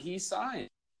 Yeah, he signed.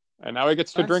 And now he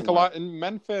gets to drink a lot in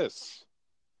Memphis.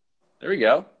 There we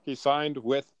go. He signed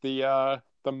with the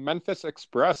Memphis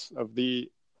Express of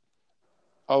the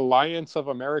Alliance of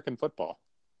American Football.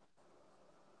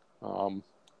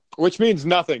 Which means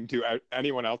nothing to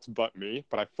anyone else but me,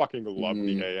 but I fucking love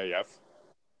the AAF.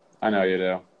 I know you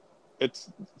do.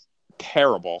 It's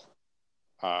terrible.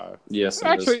 Yes,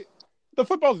 actually, the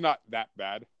football's not that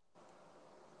bad,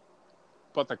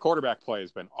 but the quarterback play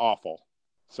has been awful.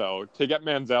 So to get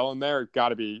Manziel in there, got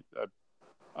to be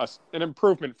an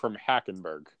improvement from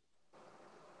Hackenberg.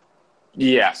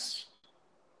 Yes.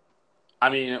 I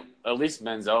mean, at least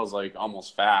Manziel's like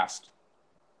almost fast.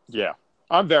 Yeah.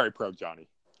 I'm very pro Johnny.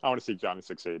 I want to see Johnny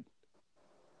succeed.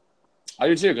 I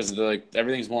do too, because like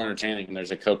everything's more entertaining and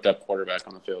there's a coked up quarterback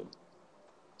on the field.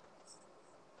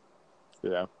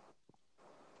 Yeah.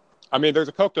 I mean, there's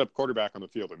a coked-up quarterback on the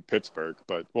field in Pittsburgh,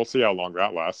 but we'll see how long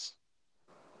that lasts.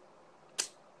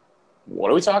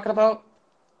 What are we talking about?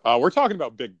 We're talking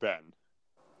about Big Ben.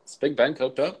 Is Big Ben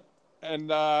coked up?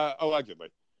 And allegedly.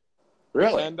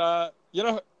 Really? And,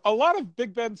 a lot of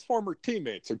Big Ben's former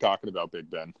teammates are talking about Big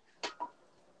Ben.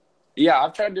 Yeah,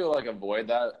 I've tried to avoid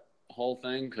that whole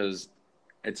thing because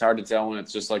it's hard to tell when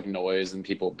it's just noise and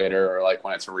people bitter or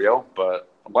when it's real. But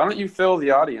why don't you fill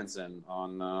the audience in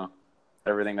on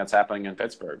everything that's happening in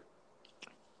Pittsburgh?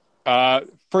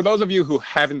 For those of you who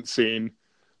haven't seen,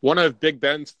 one of Big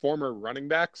Ben's former running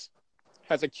backs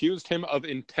has accused him of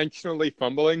intentionally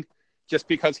fumbling just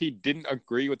because he didn't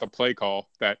agree with the play call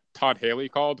that Todd Haley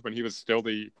called when he was still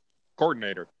the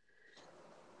coordinator.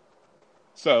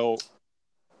 So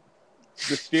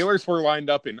the Steelers were lined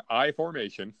up in I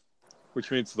formation, which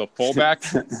means the fullback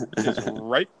is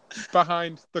right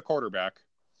behind the quarterback.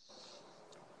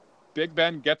 Big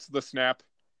Ben gets the snap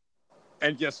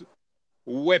and just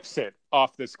whips it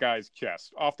off this guy's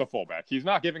chest, off the fullback. He's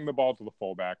not giving the ball to the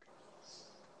fullback.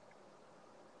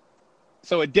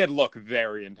 So it did look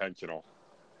very intentional.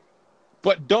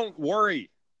 But don't worry,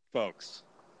 folks,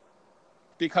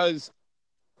 because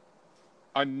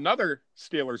another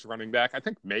Steelers running back, I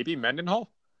think maybe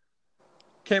Mendenhall,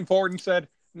 came forward and said,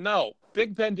 no,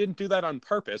 Big Ben didn't do that on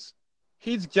purpose.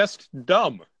 He's just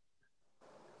dumb.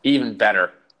 Even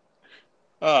better.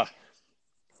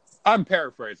 I'm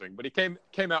paraphrasing, but he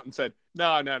came out and said,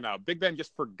 no. Big Ben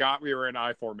just forgot we were in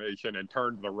I formation and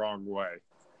turned the wrong way.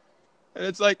 And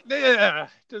it's like,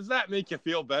 does that make you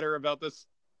feel better about this?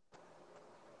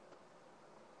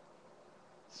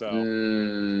 So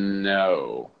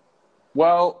no.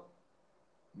 Well,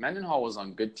 Mendenhall was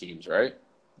on good teams, right?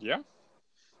 Yeah.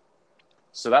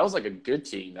 So that was a good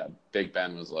team that Big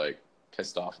Ben was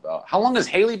pissed off about. How long has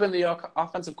Haley been the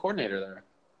offensive coordinator there?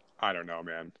 I don't know,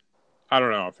 man. I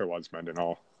don't know if it was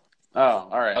Mendenhall. Oh,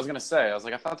 all right. I was going to say, I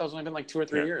thought that was only been 2 or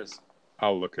 3 years.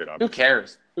 I'll look it up. Who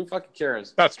cares? Who fucking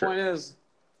cares? That's true. The point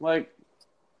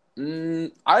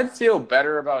is, I'd feel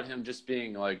better about him just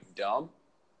being, dumb.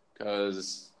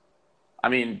 Because,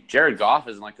 Jared Goff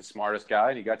isn't, the smartest guy,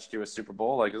 and he got you to a Super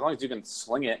Bowl. As long as you can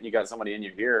sling it and you got somebody in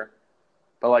your ear.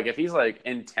 But, if he's,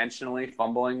 intentionally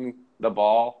fumbling the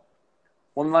ball,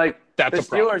 when, that's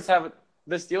the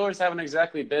Steelers haven't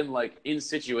exactly been, in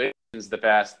situations the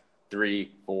past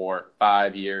 3, 4,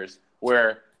 5 years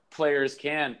where players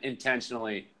can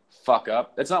intentionally fuck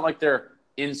up. It's not like they're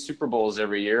in Super Bowls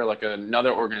every year, like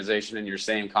another organization in your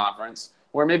same conference,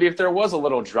 where maybe if there was a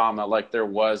little drama like there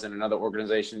was in another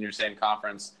organization in your same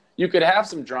conference, you could have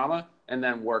some drama and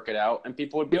then work it out and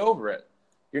people would be over it.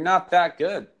 You're not that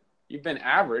good. You've been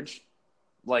average,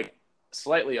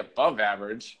 slightly above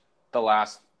average the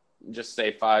last, just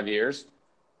say 5 years.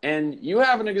 And you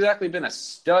haven't exactly been a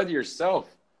stud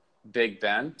yourself, Big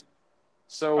Ben.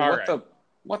 So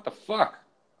what the fuck?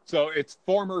 So it's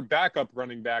former backup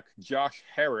running back Josh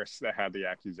Harris that had the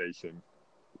accusation.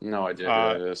 No idea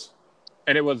who that is.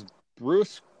 And it was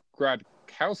Bruce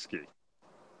Gradkowski.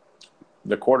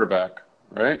 The quarterback,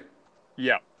 right?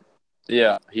 Yeah.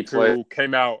 Yeah, he played.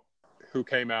 Who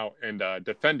came out and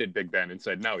defended Big Ben and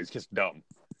said, no, he's just dumb.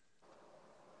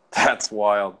 That's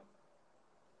wild.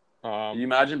 Can you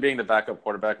imagine being the backup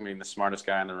quarterback and being the smartest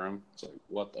guy in the room? It's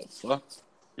what the fuck?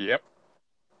 Yep.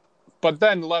 But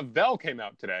then Lev Bell came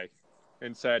out today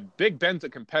and said, Big Ben's a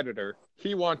competitor.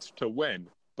 He wants to win,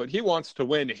 but he wants to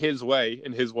win his way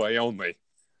and his way only.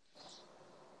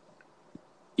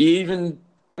 Even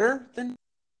better than?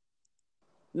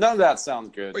 None of that sounds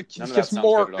good. It's just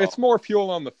more. It's more fuel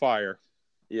on the fire.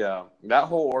 Yeah, that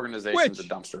whole organization's a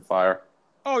dumpster fire.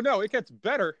 Oh no, it gets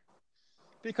better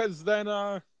because then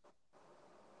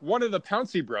one of the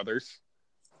Pouncey brothers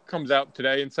comes out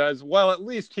today and says, well, at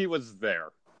least he was there.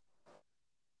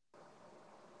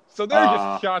 So they're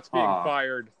just shots being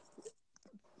fired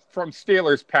from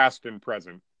Steelers past and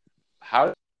present. How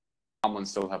does Tomlin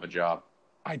still have a job?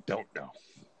 I don't know.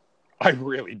 I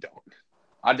really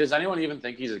don't. Does anyone even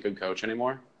think he's a good coach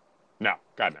anymore? No.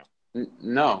 God, no.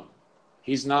 No.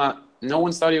 He's not. No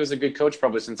one's thought he was a good coach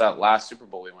probably since that last Super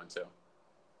Bowl he went to.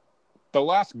 The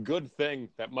last good thing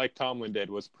that Mike Tomlin did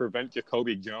was prevent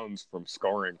Jacoby Jones from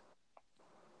scoring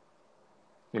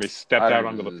when he stepped out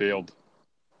onto the field.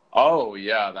 Oh,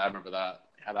 yeah, I remember that.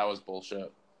 Yeah, that was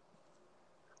bullshit.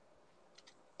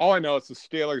 All I know is the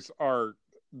Steelers are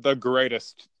the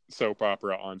greatest soap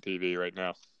opera on TV right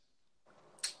now.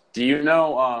 Do you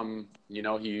know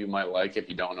who you might like if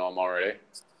you don't know him already?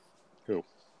 Who?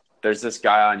 There's this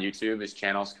guy on YouTube. His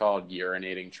channel's called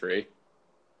Urinating Tree.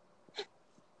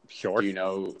 Sure. Do you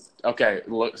know? Okay,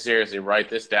 look, seriously, write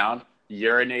this down.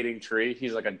 Urinating Tree.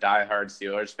 He's like a diehard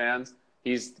Steelers fan.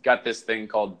 He's got this thing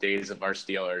called Days of Our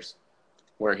Steelers,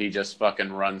 where he just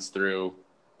fucking runs through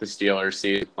the Steelers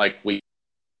season.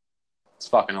 It's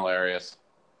fucking hilarious.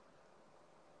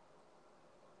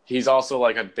 He's also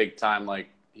like a big time, like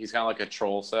he's kind of like a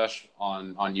troll sesh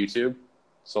on YouTube.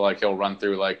 So like he'll run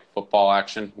through like football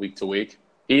action week to week.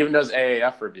 He even does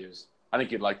AAF reviews. I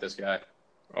think you'd like this guy.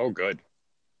 Oh, good.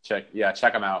 Check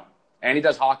him out. And he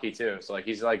does hockey too. So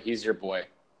he's your boy.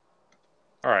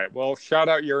 All right. Well, shout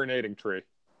out Urinating Tree.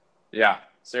 Yeah,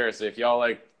 seriously. If y'all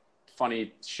like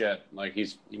funny shit, like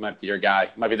he might be your guy.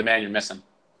 He might be the man you're missing.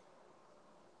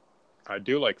 I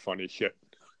do like funny shit.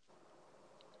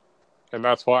 And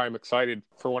that's why I'm excited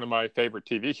for one of my favorite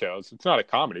TV shows. It's not a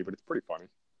comedy, but it's pretty funny.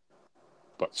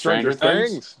 But Stranger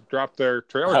Things dropped their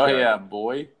trailer. Oh, yeah,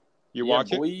 boy. You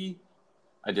watch boy. it?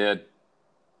 I did.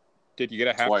 Did you get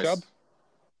a half Twice. chub?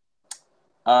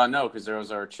 No, because there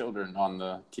was our children on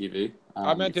the TV.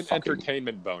 I meant an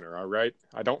entertainment boner, all right?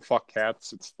 I don't fuck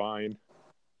cats. It's fine.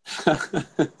 No,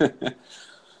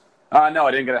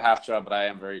 I didn't get a half chub, but I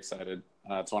am very excited.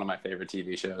 It's one of my favorite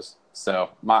TV shows. So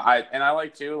I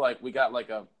like too. Like we got like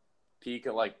a peek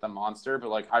at like the monster, but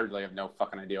like I really have no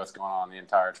fucking idea what's going on in the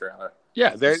entire trailer.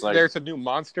 Yeah, there's a new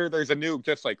monster. There's a new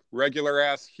just like regular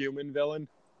ass human villain.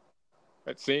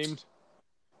 It seemed.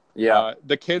 Yeah,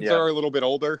 the kids are a little bit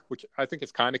older, which I think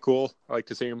is kind of cool. I like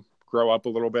to see them grow up a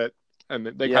little bit, and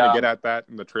they kind of get at that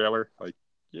in the trailer. Like,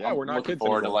 we're not looking kids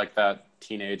forward anymore. to like that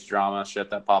teenage drama shit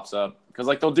that pops up because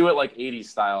like they'll do it like 80s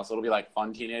style, so it'll be like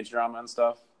fun teenage drama and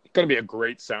stuff. It's gonna be a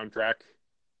great soundtrack.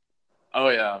 Oh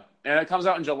yeah, and it comes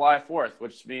out on July 4th,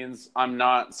 which means I'm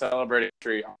not celebrating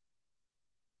tree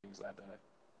that day.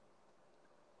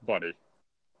 Buddy,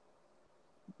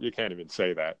 you can't even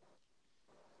say that.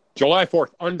 July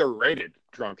 4th, underrated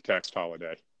drunk text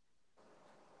holiday.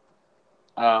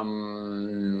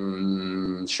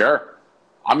 Sure.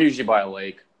 I'm usually by a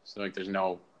lake, so like there's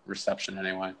no reception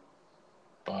anyway.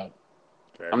 But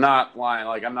okay. I'm not lying.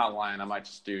 I might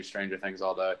just do Stranger Things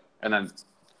all day, and then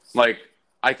like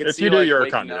I could see. If you do, like, you're a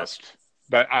communist.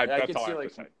 But that's all I have to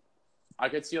say. I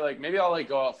could see like maybe I'll like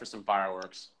go out for some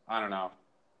fireworks. I don't know.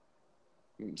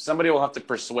 Somebody will have to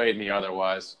persuade me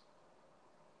otherwise.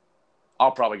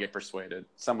 I'll probably get persuaded.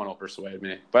 Someone will persuade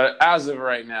me. But as of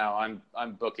right now,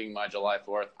 I'm booking my July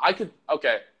 4th.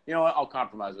 You know what? I'll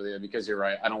compromise with you because you're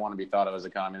right. I don't want to be thought of as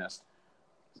a communist.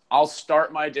 I'll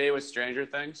start my day with Stranger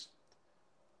Things.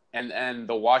 And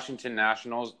the Washington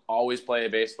Nationals always play a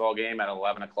baseball game at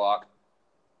 11 o'clock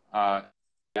on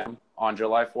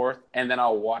July 4th. And then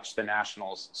I'll watch the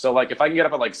Nationals. So, like, if I can get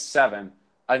up at, like, 7,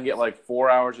 I can get, like,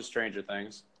 4 hours of Stranger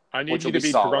Things. I need you to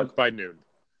be drunk by noon.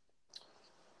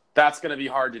 That's going to be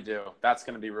hard to do. That's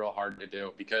going to be real hard to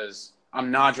do because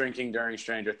I'm not drinking during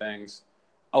Stranger Things.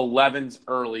 11's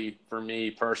early for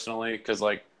me personally because,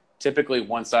 like, typically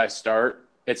once I start,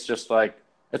 it's just like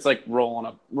it's like rolling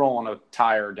a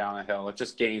tire down a hill. It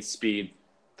just gains speed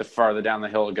the farther down the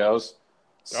hill it goes.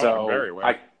 So very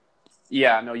well.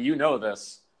 You know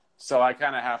this. So I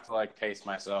kind of have to like pace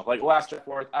myself. Like last July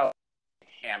 4th, I was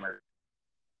hammered.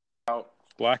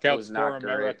 Blackouts for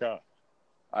America.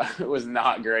 It was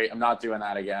not great. I'm not doing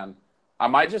that again. I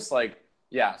might just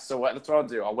that's what I'll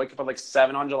do. I'll wake up at like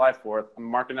 7 on July 4th. I'm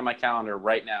marking in my calendar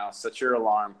right now. Set your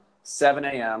alarm. 7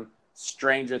 a.m.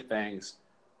 Stranger Things.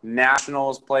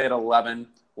 Nationals play at 11.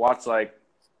 Watch like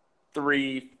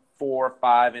 3, 4,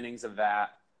 5 innings of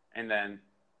that. And then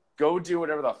go do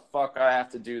whatever the fuck I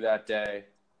have to do that day.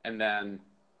 And then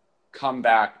come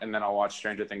back and then I'll watch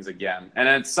Stranger Things again. And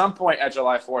at some point at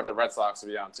July 4th, the Red Sox will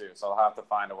be on too. So I'll have to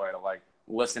find a way to like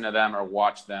listen to them or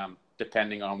watch them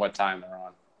depending on what time they're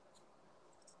on.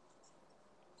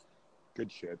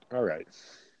 Good shit. All right.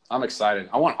 I'm excited.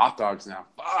 I want hot dogs now.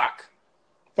 Fuck.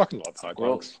 Fucking love hot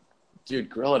dogs. Dude,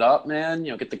 grill it up, man.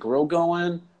 You know, get the grill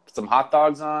going. Put some hot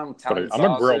dogs on. I'm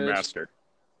a grill master.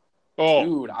 Oh,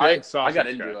 dude, I got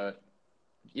into it.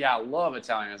 Yeah, I love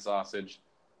Italian sausage.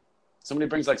 Somebody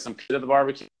brings like some pizza to the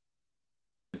barbecue.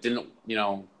 They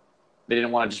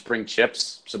didn't want to just bring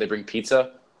chips, so they bring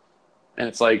pizza. And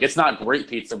it's like, it's not great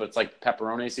pizza, but it's like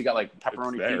pepperoni. So you got like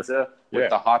pepperoni pizza with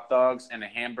the hot dogs and the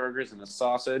hamburgers and the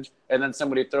sausage. And then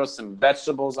somebody throws some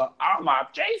vegetables on. Oh my,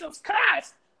 Jesus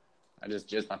Christ. I just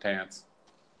jizzed my pants.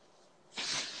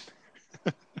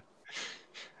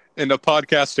 In the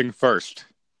podcasting first,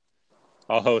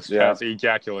 I'll host Has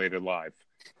Ejaculated Live.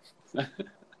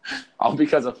 All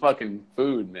because of fucking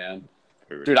food, man.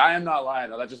 Dude, I am not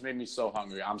lying, though. That just made me so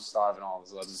hungry. I'm starving all of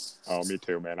a sudden. Oh, me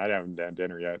too, man. I haven't had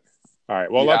dinner yet. All right,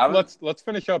 well, let's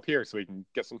finish up here so we can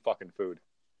get some fucking food.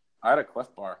 I had a Cliff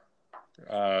Bar.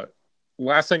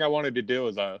 last thing I wanted to do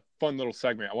is a fun little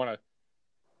segment.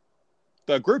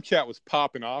 The group chat was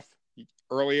popping off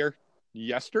earlier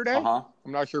yesterday. I'm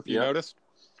not sure if you noticed.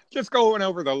 Just going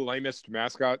over the lamest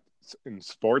mascots in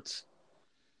sports.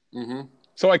 Mm-hmm.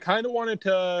 So I kind of wanted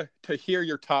to hear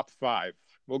your top 5.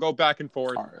 We'll go back and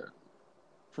forth. All right.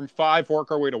 From 5,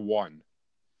 work our way to 1.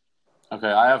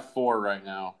 Okay, I have 4 right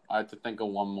now. I have to think of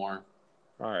one more.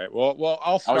 All right. Well,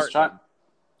 I'll start.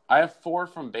 I have 4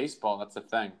 from baseball. That's the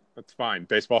thing. That's fine.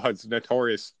 Baseball has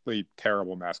notoriously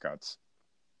terrible mascots.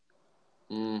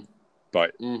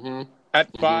 But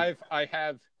at 5, I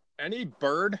have any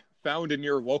bird found in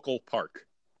your local park.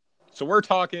 So we're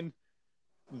talking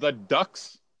the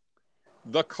Ducks,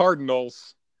 the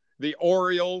Cardinals, the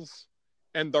Orioles,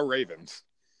 and the Ravens.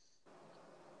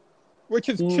 Which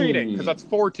is cheating, because that's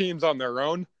 4 teams on their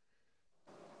own.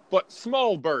 But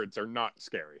small birds are not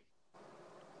scary.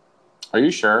 Are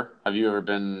you sure? Have you ever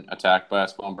been attacked by a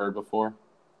small bird before?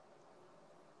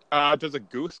 Does a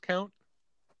goose count?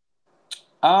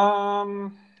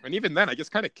 And even then, I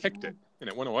just kind of kicked it, and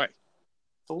it went away.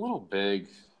 It's a little big.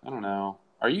 I don't know.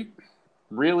 Are you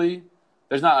really?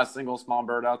 There's not a single small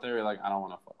bird out there. You're like, I don't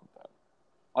want to fuck with that.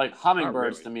 Like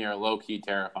hummingbirds to me are low key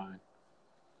terrifying.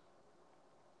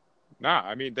 Nah,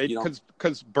 I mean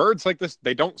because birds like this,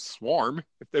 they don't swarm.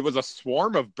 If there was a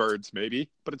swarm of birds, maybe,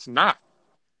 but it's not.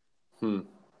 Yeah.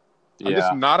 I'm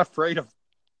just not afraid of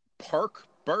park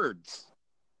birds.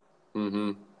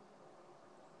 All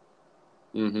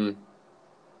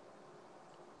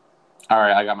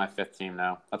right, I got my 5th team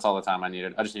now. That's all the time I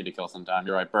needed. I just need to kill some time.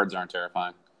 You're right, birds aren't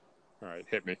terrifying. All right,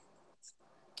 hit me.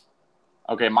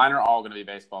 Okay, mine are all going to be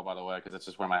baseball, by the way, because that's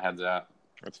just where my head's at.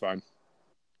 That's fine.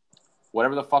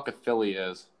 Whatever the fuck a Philly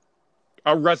is.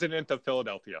 A resident of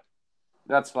Philadelphia.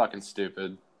 That's fucking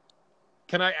stupid.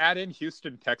 Can I add in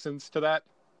Houston Texans to that?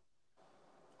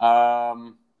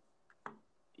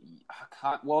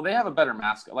 Well, they have a better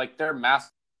mascot. Like, their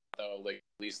mascot, though, like,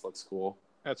 at least looks cool.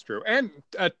 That's true. And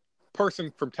a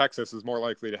person from Texas is more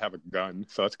likely to have a gun,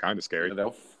 so that's kind of scary. Yeah,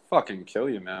 they'll fucking kill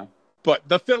you, man. But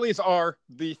the Phillies are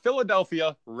the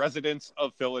Philadelphia residents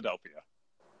of Philadelphia.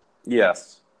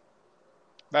 Yes.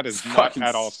 That is not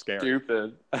at all scary.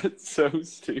 Stupid. That's so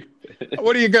stupid.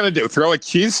 What are you going to do? Throw a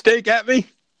cheesesteak at me?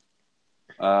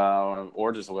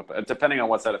 Or just whip it. Depending on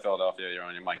what side of Philadelphia you're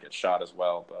on, you might get shot as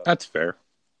well. But that's fair.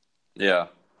 Yeah.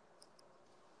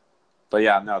 But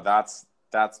yeah, no, that's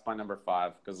my number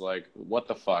 5. Because, like, what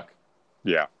the fuck?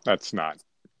 Yeah, that's not.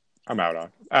 I'm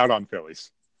out on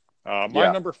Phillies. My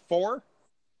number 4,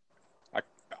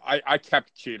 I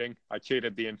kept cheating. I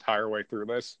cheated the entire way through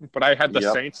this, but I had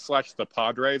the Saints / the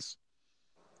Padres.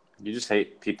 You just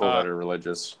hate people that are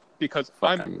religious. Because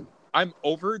I'm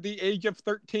over the age of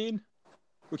 13,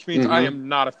 which means I am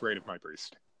not afraid of my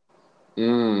priest.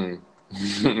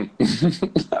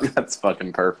 That's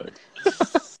fucking perfect.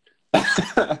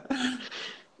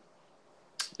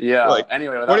 Yeah. Like,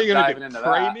 anyway, what are you going to do?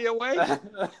 Pray me away?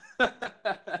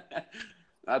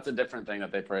 That's a different thing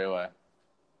that they pray away.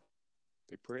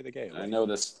 They pray the gay away. I know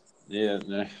this. Yeah,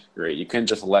 great. You couldn't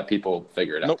just let people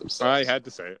figure it out themselves. I had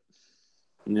to say it.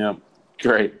 Yeah,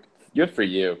 great. Good for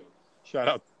you. Shout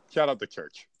out the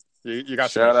church. You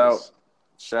got shout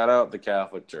out the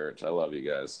Catholic Church. I love you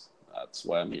guys. That's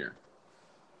why I'm here.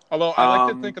 Although I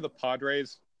like to think of the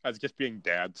Padres as just being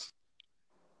dads,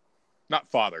 not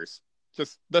fathers.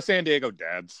 Just the San Diego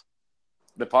dads.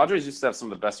 The Padres used to have some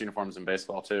of the best uniforms in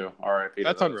baseball too. R.I.P.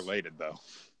 That's unrelated though.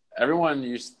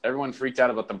 Everyone freaked out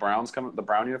about the Brown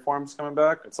uniforms coming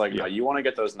back. It's like, no, you want to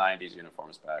get those 90s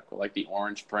uniforms back with like the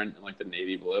orange print and like the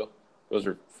navy blue. Those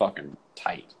are fucking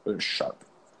tight. They're sharp.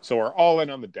 So we're all in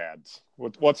on the dads.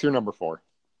 What's your number 4?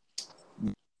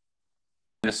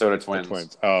 Minnesota Twins. The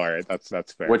Twins. Oh, all right, that's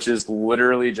fair. Which is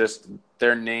literally just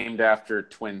they're named after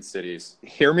twin cities.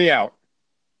 Hear me out.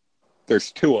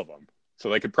 There's 2 of them, so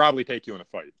they could probably take you in a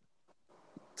fight.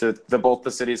 To both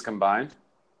the cities combined?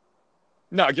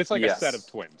 No, just like a set of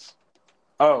twins.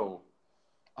 Oh.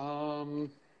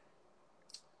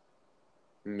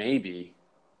 Maybe.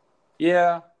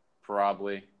 Yeah,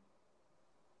 probably.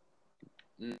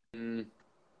 Yeah.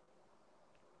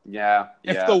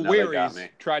 If the Weirys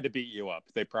tried to beat you up,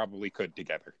 they probably could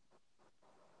together.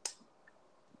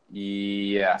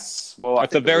 Yes. Well,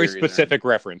 that's a very specific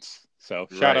reference. So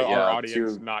shout out our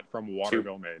audience, not from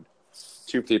Waterville, Maine.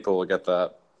 2 people will get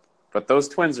that. But those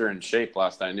twins are in shape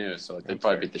last I knew, so they'd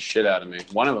probably beat the shit out of me.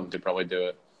 One of them could probably do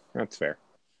it. That's fair.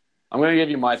 I'm going to give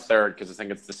you my 3rd because I think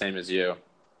it's the same as you.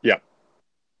 Yep.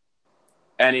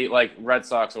 Any, like, Red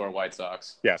Sox or White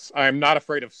Sox. Yes, I'm not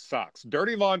afraid of socks.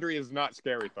 Dirty laundry is not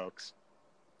scary, folks.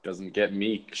 Doesn't get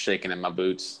me shaking in my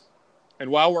boots. And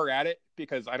while we're at it,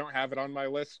 because I don't have it on my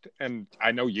list, and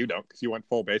I know you don't because you went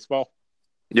full baseball,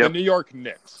 the New York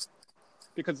Knicks.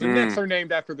 Because the Knicks are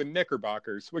named after the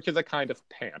Knickerbockers, which is a kind of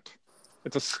pant.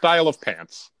 It's a style of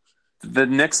pants. The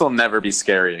Knicks will never be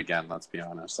scary again, let's be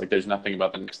honest. Like, there's nothing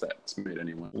about the Knicks that's made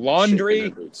anyone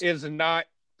laundry is not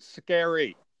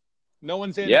scary. No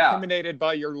one's intimidated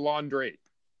by your laundry.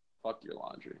 Fuck your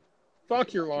laundry.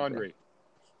 Fuck your laundry.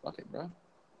 Fuck it, bro.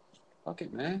 Fuck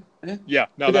it, man. Eh? Yeah,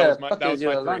 no, that was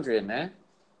my laundry, man.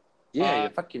 Yeah,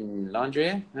 your fucking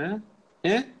laundry, huh?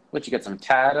 Yeah? What, you got some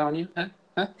Tide on you, huh?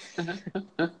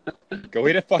 Go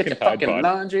eat a fucking Tide, bud.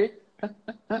 Laundry.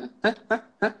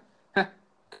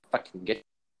 Fucking get.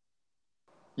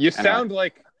 You sound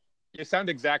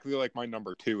exactly like my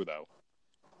number 2, though.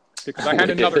 Because I had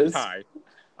another tie.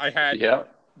 I had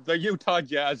the Utah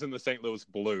Jazz and the St. Louis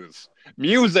Blues.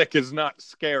 Music is not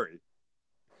scary.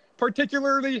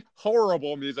 Particularly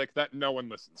horrible music that no one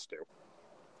listens to.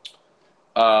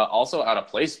 Also out of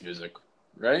place music,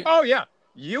 right? Oh, yeah.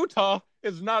 Utah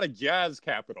is not a jazz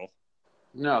capital.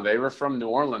 No, they were from New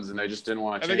Orleans and they just didn't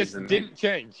want to change. And they just didn't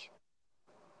change.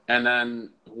 And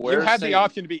then you had the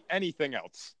option to be anything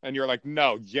else. And you're like,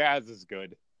 no, jazz is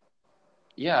good.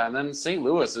 Yeah, and then St.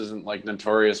 Louis isn't like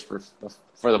notorious for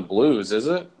the blues, is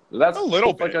it? That's a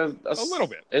little bit. A little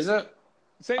bit. Is it?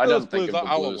 St. Louis Blues,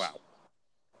 I'll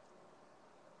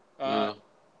allow.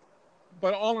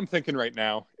 But all I'm thinking right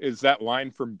now is that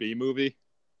line from B Movie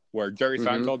where Jerry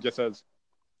Seinfeld just says,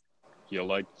 "You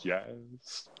like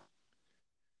jazz?"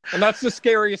 And that's the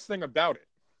scariest thing about it.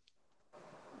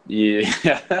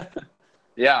 Yeah.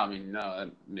 Yeah, I mean, no,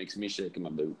 that makes me shake in my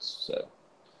boots, so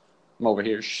I'm over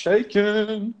here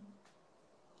shaking.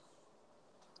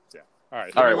 Yeah.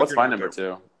 All right, what's my number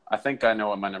 2? I think I know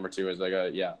what my number 2 is.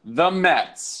 The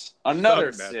Mets.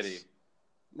 Another city.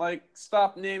 Like,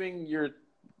 stop naming your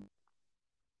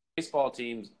baseball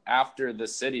teams after the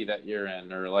city that you're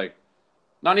in, or like,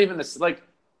 not even this. Like,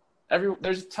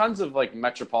 there's tons of like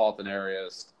metropolitan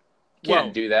areas.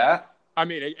 Can't do that. I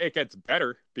mean, it gets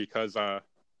better because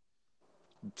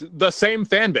the same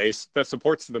fan base that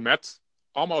supports the Mets,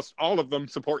 almost all of them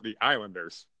support the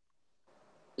Islanders.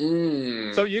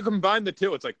 So you combine the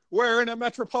two. It's like, we're in a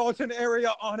metropolitan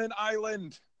area on an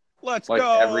island. Let's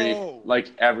go.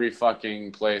 Every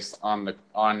fucking place on the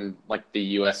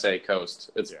USA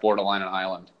coast, it's borderline an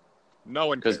island. No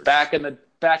one cares. Because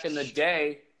back in the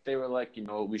day, they were like, you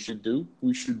know what we should do?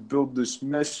 We should build this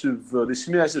massive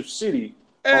city.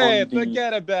 Hey,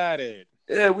 forget about it.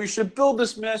 Yeah, we should build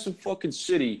this massive fucking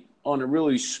city on a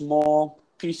really small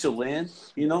piece of land,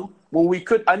 you know? When we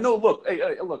could, I know, look,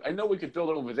 I know we could build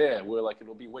it over there where, like,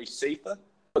 it'll be way safer.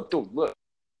 But, dude, look,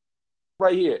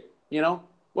 right here, you know?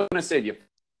 What can I say to you?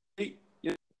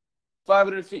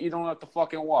 500 feet, you don't have to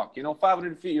fucking walk.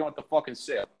 500 feet, you don't have to fucking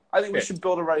sail. I think we should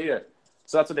build it right here.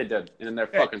 So that's what they did, and they're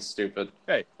fucking stupid.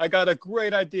 Hey, I got a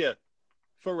great idea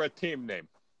for a team name.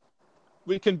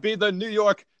 We can be the New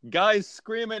York guys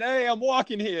screaming, "Hey, I'm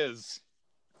walking his."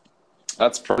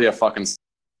 That's probably a fucking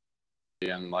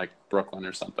in like Brooklyn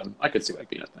or something. I could see that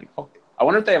being a thing. I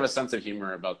wonder if they have a sense of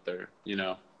humor about their,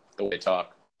 the way they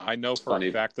talk. I know for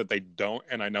a fact that they don't,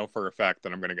 and I know for a fact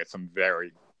that I'm going to get some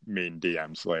very mean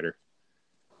DMs later.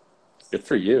 Good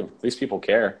for you. These people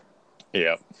care.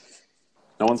 Yeah.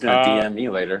 No one's going to DM me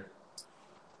later.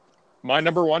 My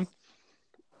number 1.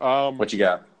 What you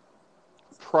got?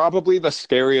 Probably the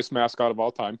scariest mascot of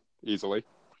all time, easily.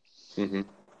 Mm-hmm.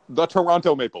 The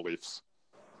Toronto Maple Leafs.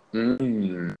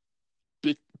 Mm.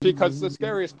 Because the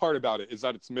scariest part about it is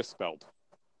that it's misspelled.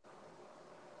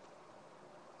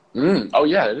 Oh,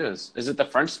 yeah, it is. Is it the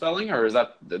French spelling, or is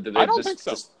that... I don't think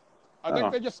so. I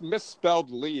think they just misspelled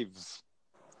leaves.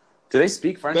 Do they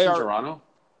speak French in Toronto?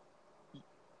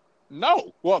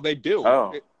 No. Well, they do.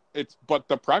 Oh. But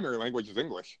the primary language is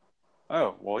English.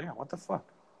 Oh, well, yeah. What the fuck?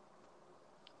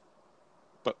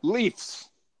 But Leafs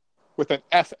with an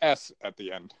FS at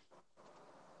the end.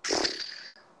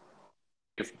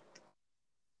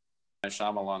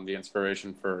 Shyamalan, the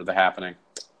inspiration for The Happening.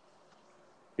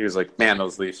 He was like, man,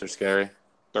 those Leafs are scary.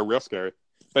 They're real scary.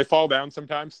 They fall down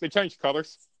sometimes. They change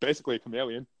colors. Basically a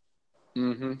chameleon.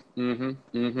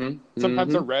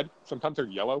 Sometimes they're red. Sometimes they're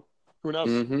yellow. Who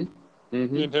knows?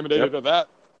 Be intimidated of that.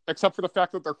 Except for the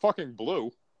fact that they're fucking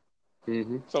blue.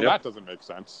 So that doesn't make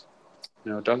sense.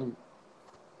 No, it doesn't.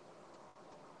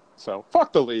 So,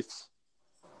 fuck the Leafs.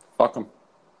 Fuck them.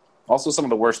 Also, some of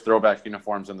the worst throwback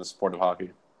uniforms in the sport of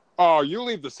hockey. Oh, you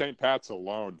leave the St. Pats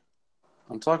alone.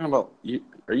 I'm talking about...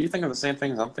 Are you thinking of the same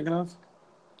things I'm thinking of?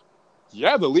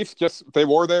 Yeah, the Leafs they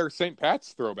wore their St.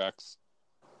 Pats throwbacks.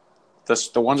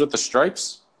 The ones with the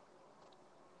stripes?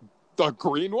 The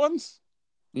green ones?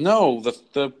 No,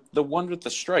 the one with the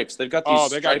stripes. They've got these Oh,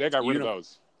 they got striped rid of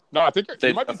those. No, I think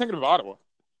you might be thinking of Ottawa.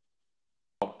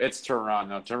 It's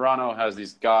Toronto. Toronto has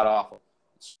these god awful.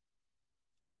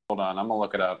 Hold on, I'm gonna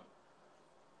look it up.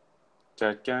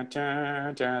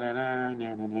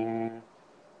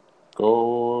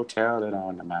 Go tell it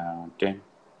on the mountain.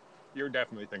 You're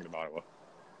definitely thinking of Ottawa.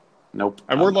 Nope.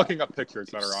 And we're looking up pictures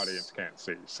that our audience can't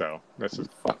see, so this is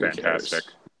Fucking fantastic.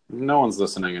 cares. No one's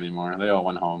listening anymore. They all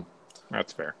went home.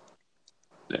 That's fair.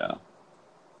 Yeah.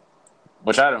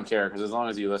 Which I don't care, because as long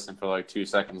as you listen for like 2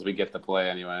 seconds, we get the play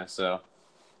anyway. So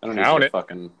I don't need you to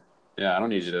fucking... Yeah, I don't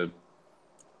need you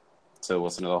to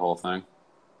listen to the whole thing.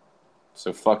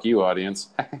 So fuck you,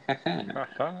 audience.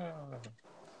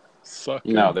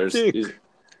 No, there's...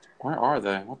 Where are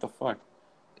they? What the fuck?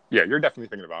 Yeah, you're definitely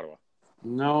thinking of Ottawa.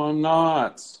 No, I'm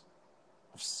not.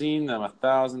 I've seen them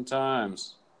 1,000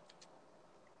 times.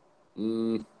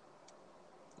 I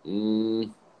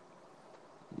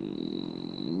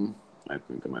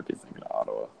think I might be thinking of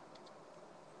Ottawa.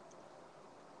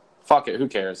 Fuck it, who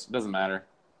cares? It doesn't matter.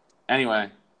 Anyway,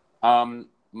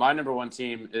 my number one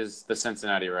team is the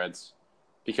Cincinnati Reds,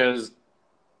 because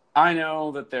I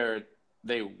know that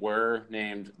they were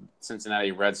named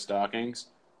Cincinnati Red Stockings,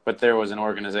 but there was an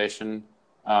organization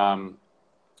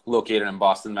located in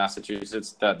Boston,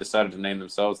 Massachusetts, that decided to name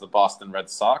themselves the Boston Red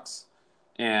Sox.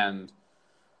 And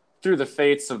through the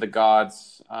fates of the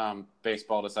gods,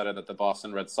 baseball decided that the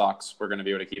Boston Red Sox were going to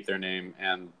be able to keep their name,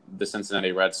 and the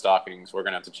Cincinnati Red Stockings were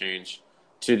going to have to change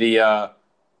to the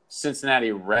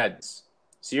Cincinnati Reds.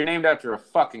 So you're named after a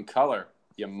fucking color,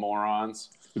 you morons.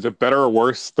 Is it better or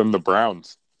worse than the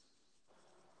Browns?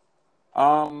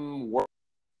 At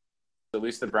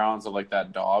least the Browns have like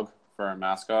that dog for a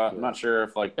mascot. I'm not sure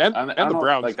if like and the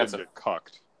Browns like didn't get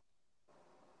cucked.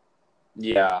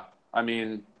 Yeah, I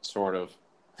mean, sort of.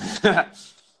 I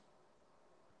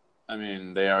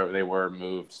mean, they were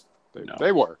moved.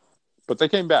 They were, but they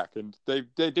came back, and they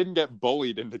didn't get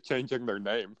bullied into changing their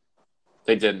name.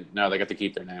 They didn't. No, they got to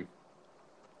keep their name.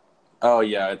 Oh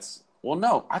yeah,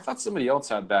 no. I thought somebody else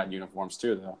had bad uniforms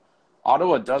too, though.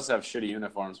 Ottawa does have shitty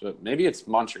uniforms, but maybe it's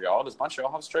Montreal. Does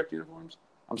Montreal have striped uniforms?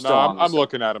 I'm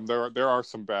looking at them. There are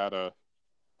some bad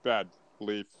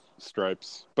leaf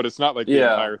stripes, but it's not like the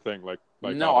entire thing. Like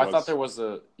no, Ottawa's. I thought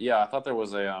there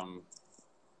was a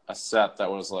set that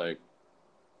was like.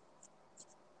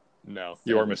 No,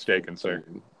 you are mistaken, sir.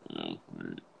 Oh,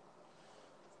 right.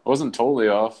 I wasn't totally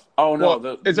off. Oh no,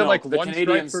 well, is it like one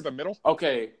stripe through the middle?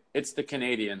 Okay, it's the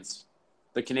Canadians.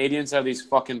 The Canadians have these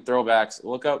fucking throwbacks.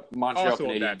 Look up Montreal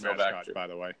Canadian throwback. Mascot, by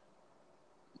the way.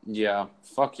 Yeah,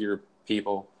 fuck your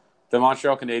people. The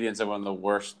Montreal Canadiens have one of the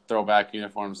worst throwback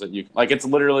uniforms that you... Like, it's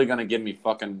literally going to give me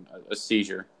fucking a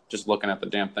seizure just looking at the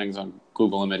damn things on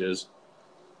Google Images.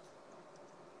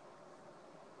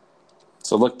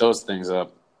 So look those things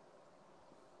up.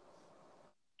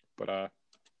 But,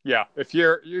 yeah, if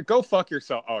you go fuck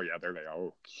yourself... Oh, yeah, there they are.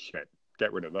 Oh, shit.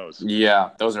 Get rid of those. Yeah,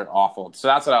 those are awful. So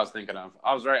that's what I was thinking of.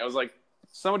 I was right. I was like,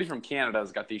 somebody from Canada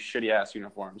has got these shitty-ass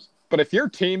uniforms. But if your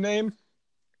team name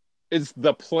is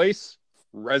the place...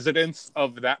 residents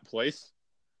of that place,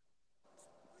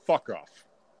 fuck off.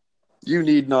 You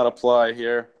need not apply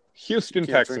here. Houston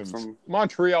Texans,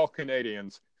 Montreal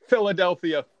Canadiens,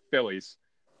 Philadelphia Phillies.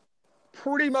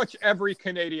 Pretty much every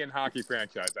Canadian hockey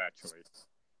franchise, actually.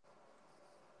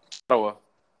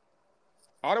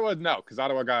 Ottawa, no, because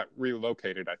Ottawa got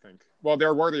relocated, I think. Well,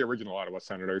 there were the original Ottawa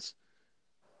Senators.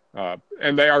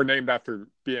 And they are named after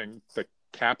being the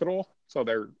capital, so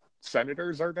their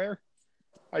Senators are there.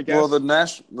 I guess. Well,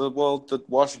 the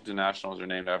Washington Nationals are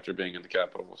named after being in the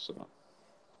capital,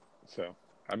 So,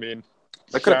 I mean,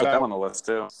 they could have put them on the list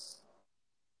too.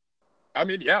 I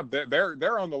mean, yeah,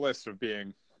 they're on the list of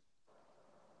being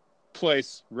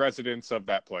residents of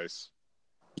that place.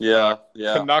 Yeah.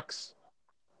 Canucks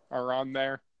are on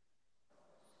there,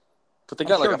 but they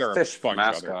got a fish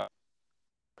mascot.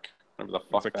 Whatever the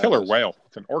fuck. It's a killer whale.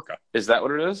 It's an orca. Is that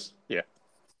what it is? Yeah.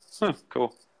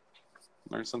 Cool.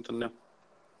 Learned something new.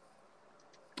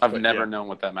 I've never known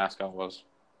what that mascot was.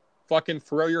 Fucking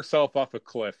throw yourself off a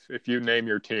cliff if you name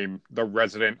your team the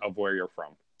resident of where you're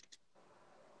from.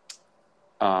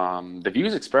 The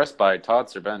views expressed by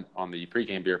Todd Servent on the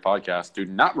Pregame Beer podcast do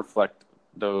not reflect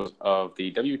those of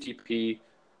the WTP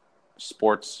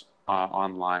Sports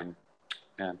Online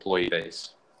employee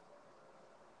base.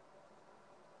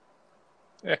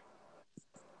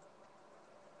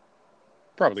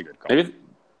 Probably good call. Maybe,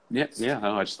 yeah.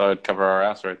 No, I just thought I'd cover our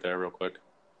ass right there real quick.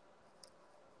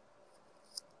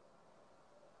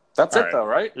 That's it, though,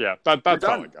 right? Yeah, that's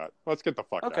all I got. Let's get the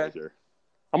fuck out of here.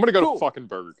 I'm going to go to fucking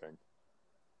Burger King.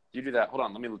 You do that. Hold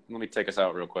on. Let me take us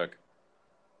out real quick.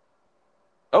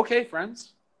 Okay,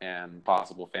 friends and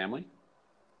possible family.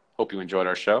 Hope you enjoyed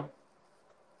our show.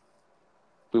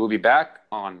 We will be back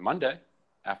on Monday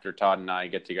after Todd and I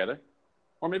get together,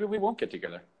 or maybe we won't get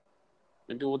together.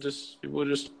 Maybe we'll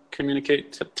just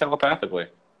communicate telepathically.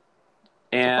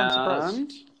 It's a fun surprise.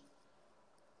 And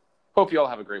hope you all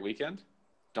have a great weekend.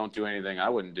 Don't do anything I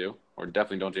wouldn't do, or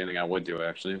definitely don't do anything I would do,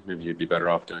 actually. Maybe you'd be better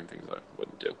off doing things I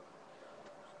wouldn't do.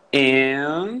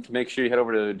 And make sure you head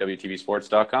over to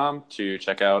WTVsports.com to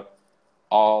check out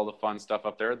all the fun stuff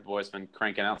up there. The boys have been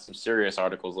cranking out some serious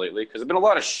articles lately because there's been a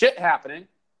lot of shit happening,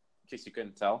 in case you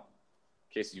couldn't tell,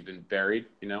 in case you've been buried.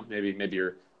 You know, maybe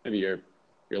you're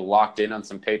locked in on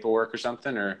some paperwork or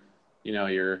something, or you know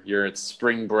you're at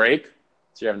spring break,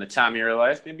 so you're having the time of your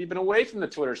life. Maybe you've been away from the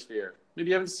Twitter sphere. Maybe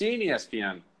you haven't seen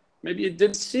ESPN. Maybe you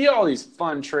didn't see all these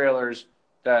fun trailers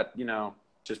that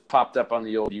just popped up on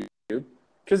the old YouTube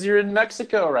because you're in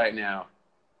Mexico right now,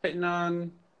 hitting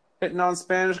on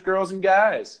Spanish girls and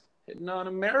guys, hitting on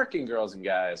American girls and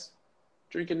guys,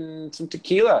 drinking some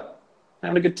tequila,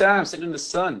 having a good time, sitting in the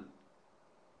sun.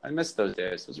 I miss those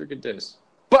days. Those were good days.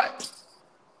 But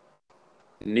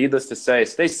needless to say,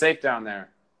 stay safe down there.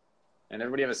 And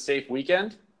everybody have a safe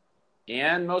weekend.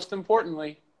 And most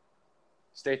importantly,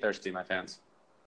 stay thirsty, my fans.